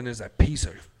 Macaulay Culkin is a piece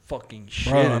of fucking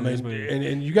shit Bro, I in this mean, movie.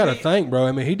 and you got to think, bro.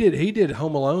 I mean, he did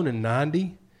Home Alone in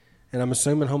 90, and I'm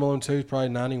assuming Home Alone 2 is probably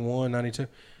 91, 92.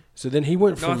 So then he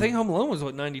went from. No, I think Home Alone was,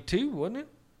 92, wasn't it?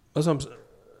 That's what I'm,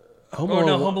 Home Oh, Alone.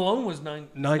 no, Home Alone was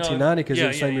 1990 because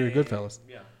it's the same year as Goodfellas.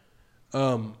 Yeah.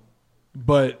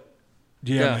 But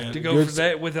yeah, man, to go for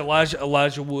that with Elijah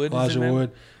Wood. Elijah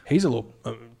Wood, he's a little.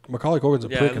 Macaulay Culkin's a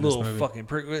prick a in this little movie. fucking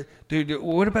prick. Dude,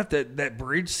 what about that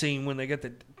bridge scene when they got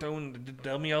throwing the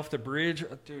dummy off the bridge?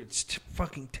 Dude, it's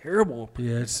fucking terrible.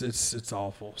 Yeah, it's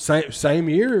awful. Same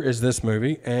year as this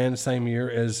movie, and same year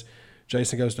as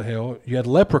Jason Goes to Hell. You had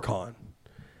Leprechaun,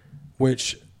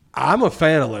 which I'm a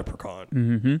fan of Leprechaun.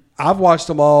 Mm-hmm. I've watched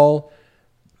them all.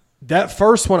 That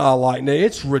first one I like. Now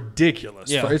it's ridiculous.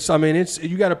 Yeah. It's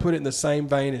you got to put it in the same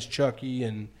vein as Chucky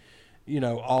and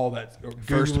all that. Or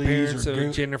First Ghoulies appearance or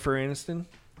of Jennifer Aniston.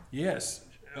 Yes.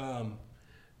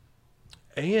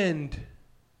 And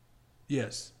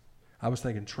yes, I was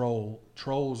thinking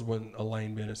Trolls when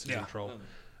Elaine Bennis is in Troll.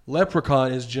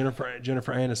 Leprechaun is Jennifer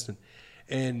Aniston.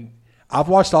 And I've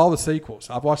watched all the sequels.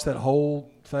 I've watched that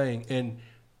whole thing. And,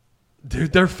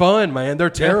 dude, they're fun, man. They're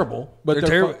terrible. But They're they're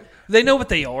terrible. fun. They know what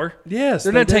they are. Yes.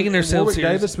 They're not taking themselves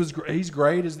Warwick serious. Davis he's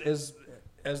great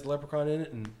as Leprechaun in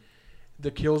it. And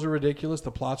the kills are ridiculous.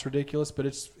 The plot's ridiculous. But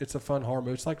it's a fun horror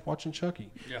movie. It's like watching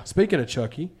Chucky. Yeah. Speaking of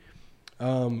Chucky,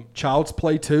 Child's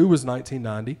Play 2 was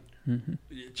 1990.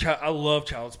 Mm-hmm. I love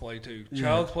Child's Play 2.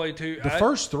 Child's Play 2. The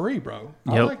first three, bro.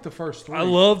 I Yep. like the first three. I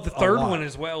love the a third lot. one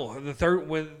as well. The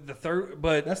third,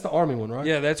 but That's the Army one, right?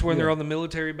 yeah, that's when Yeah. they're on the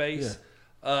military base.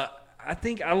 I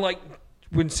think I like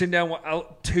when sitting down.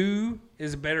 2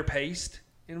 is better paced,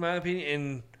 in my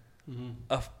opinion, and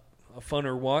a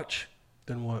funner watch.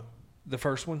 Then what? The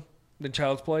first one, than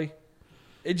Child's Play.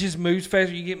 It just moves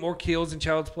faster. You get more kills in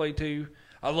Child's Play 2.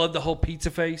 I love the whole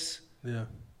pizza face. Yeah.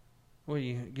 What are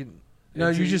you getting? No,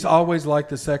 you just always like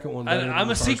the second one. better than I'm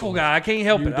the a first sequel one. guy. I can't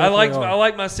help You it. I definitely are.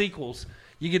 like my sequels.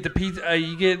 You get the pizza.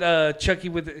 You get Chucky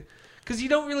with it because you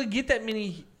don't really get that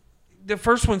many. The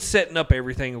first one's setting up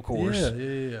everything, of course.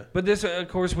 Yeah. But this, of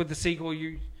course, with the sequel,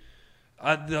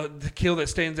 the kill that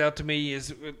stands out to me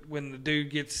is when the dude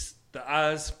gets the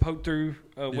eyes poked through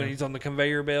when he's on the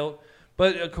conveyor belt.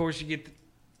 But of course, you get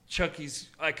Chucky's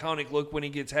iconic look when he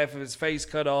gets half of his face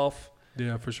cut off.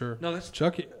 Yeah, for sure. No, that's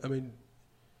Chucky. I mean,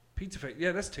 pizza face.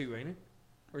 Yeah, that's 2, ain't it?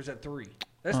 Or is that 3?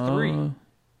 That's 3.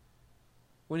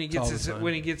 When he gets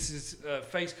his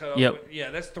face cut off. Yep.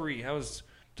 Yeah, that's 3. I was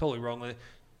totally wrong with it.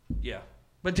 Yeah.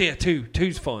 But yeah,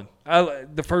 2's fun.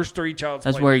 The first 3 Child's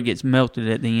Play. That's where he gets melted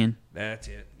at the end. That's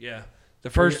it. Yeah. The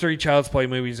first 3 Child's Play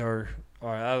movies are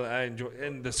I enjoy,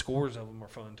 and the scores of them are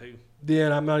fun too. yeah,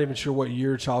 and I'm not even sure what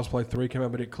year Child's Play 3 came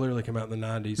out, but it clearly came out in the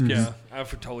 90s. Yeah, I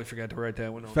totally forgot to write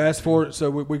that one on. Fast forward,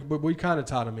 so we kind of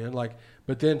tied them in,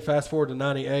 but then fast forward to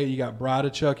 98, you got Bride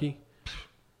of Chucky.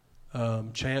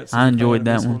 Chance. I enjoyed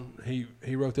that this one.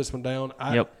 He wrote this one down.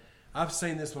 Yep. I've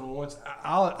seen this one once.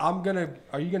 I'm gonna.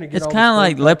 Are you gonna get? It's all the kinda Scream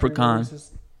like Factory Leprechaun.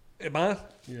 releases? Am I?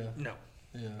 Yeah. No.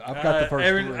 Yeah. I've got the first.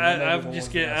 3. I've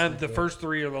just get. The first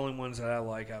 3 are the only ones that I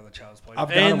like out of the Child's Play. I've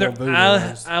got and them on Voodoo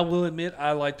ones. I will admit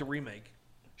I like the remake.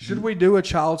 Should we do a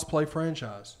Child's Play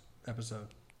franchise episode?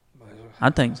 I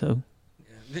think so.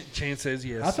 Chance says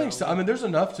yes. I think so. I mean, there's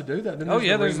enough to do that. Then Oh,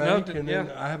 yeah, the there's enough remake, to- and then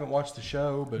yeah. I haven't watched the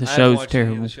show, but The I haven't show's watched any of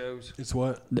terrible. the shows. it's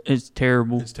what? It's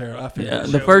terrible. It's terrible. I feel Yeah, like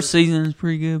the shows. first season is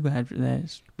pretty good, but after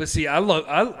that, But see, I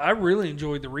really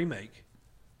enjoyed the remake.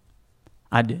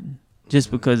 I didn't. Just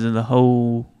because of the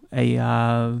whole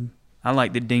AI. I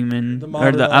like the demon.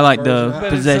 I like the But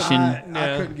possession. I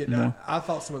Yeah. couldn't get No. down. I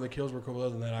thought some of the kills were cool.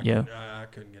 Other than that, I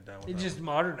couldn't get down with It that. just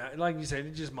modernized, like you said,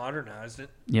 it just modernized it.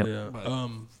 Yep. Yeah. But-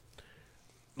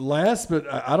 Last, but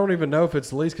I don't even know if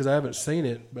it's least because I haven't seen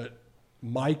it. But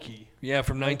Mikey. Yeah,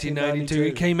 from 1992. 1992.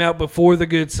 It came out before The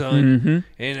Good Son. hmm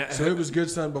And So it was Good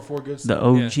Son before Good The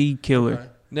Son. OG killer. Okay.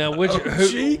 now,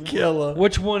 G killer.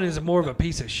 which one is more of a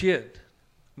piece of shit?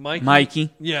 Mikey. Mikey.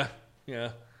 Yeah, yeah.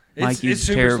 Mikey's it's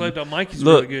super terrible. slept on. Mikey's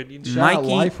Look, really good. Shout out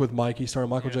Mikey- Life with Mikey, starring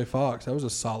Michael J. Fox. That was a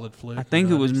solid flick. I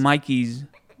think it was Mikey's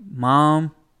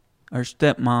mom or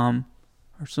stepmom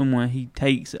or someone. He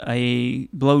takes a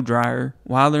blow dryer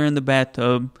while they're in the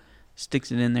bathtub,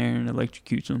 sticks it in there, and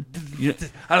electrocutes them. You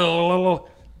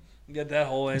got that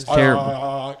whole answer.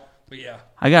 terrible. But yeah,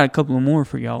 I got a couple of more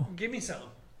for y'all. give me some.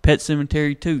 Pet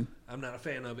Cemetery 2. I'm not a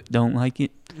fan of it. Don't like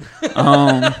it.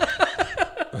 Um,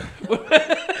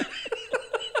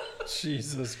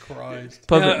 Jesus Christ.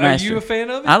 Puppet Are Master. you a fan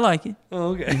of it? I like it.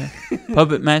 Oh, okay.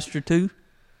 Puppet Master 2.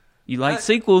 You like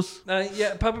sequels?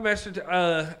 Yeah, Puppet Master.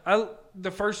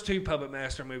 The first 2 Puppet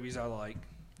Master movies I like.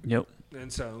 Yep.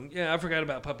 And so, yeah, I forgot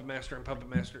about Puppet Master and Puppet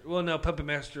Master. Well, no, Puppet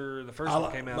Master, the first one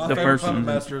came out. My The favorite first Puppet one.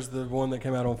 Master is the one that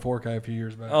came out on 4K a few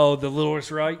years back. Oh, The Littlest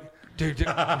Right? Dude,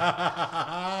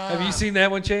 have you seen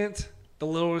that one, Chance? The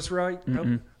Littlest Right?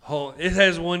 Mm-mm. Oh, it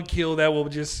has one kill that will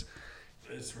just...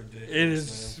 It's ridiculous. It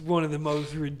is one of the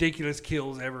most ridiculous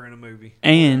kills ever in a movie.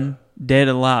 And Dead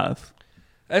Alive.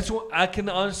 That's what I can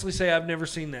honestly say. I've never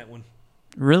seen that one.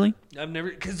 Really? I've never,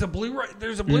 because the Blu-ray,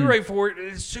 there's a Blu-ray for it, and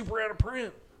it's super out of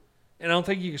print. And I don't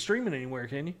think you can stream it anywhere,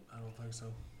 can you? I don't think so.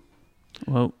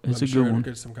 Well, it's I'm a sure good it'll one.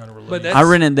 get some kind of release. But I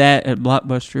rented that at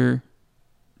Blockbuster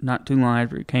not too long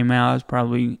after it came out. I was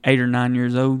probably 8 or 9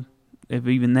 years old, if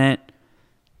even that.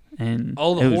 And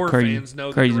All it the was horror crazy, fans know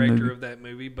the crazy director movie. of that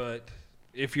movie, but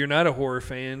if you're not a horror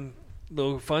fan,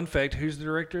 little fun fact, who's the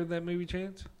director of that movie,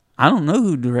 Chance? I don't know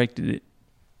who directed it.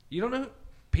 You don't know?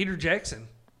 Peter Jackson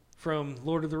from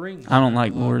Lord of the Rings. I don't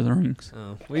like Lord of the Rings.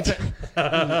 Oh,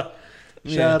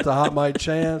 Shout out to Hot Mike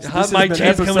Chance. Hot This Mike has been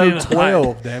Chance coming in episode hot.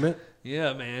 12, damn it.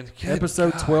 yeah, man. Good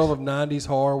Episode gosh. 12 of 90's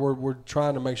horror. We're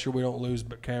trying to make sure we don't lose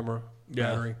camera Yeah.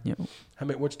 battery. Yep.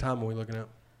 Which time are we looking at?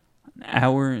 An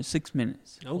hour and 6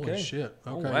 minutes. Okay. Holy shit.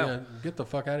 Oh, Okay, wow. yeah, get the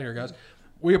fuck out of here, guys.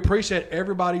 We appreciate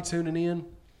everybody tuning in.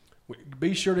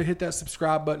 Be sure to hit that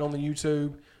subscribe button on the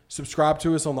YouTube. Subscribe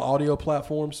to us on the audio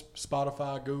platforms,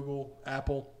 Spotify, Google,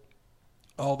 Apple,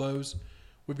 all those.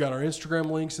 We've got our Instagram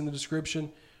links in the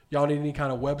description. Y'all need any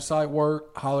kind of website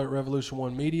work, holler at Revolution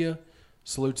One Media.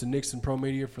 Salute to Nixon Pro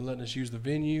Media for letting us use the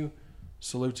venue.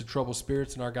 Salute to Troubled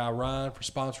Spirits and our guy Ryan for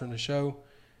sponsoring the show.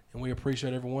 And we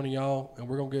appreciate every one of y'all. And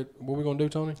we're going to get, what we going to do,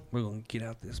 Tony? We're going to get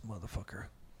out this motherfucker.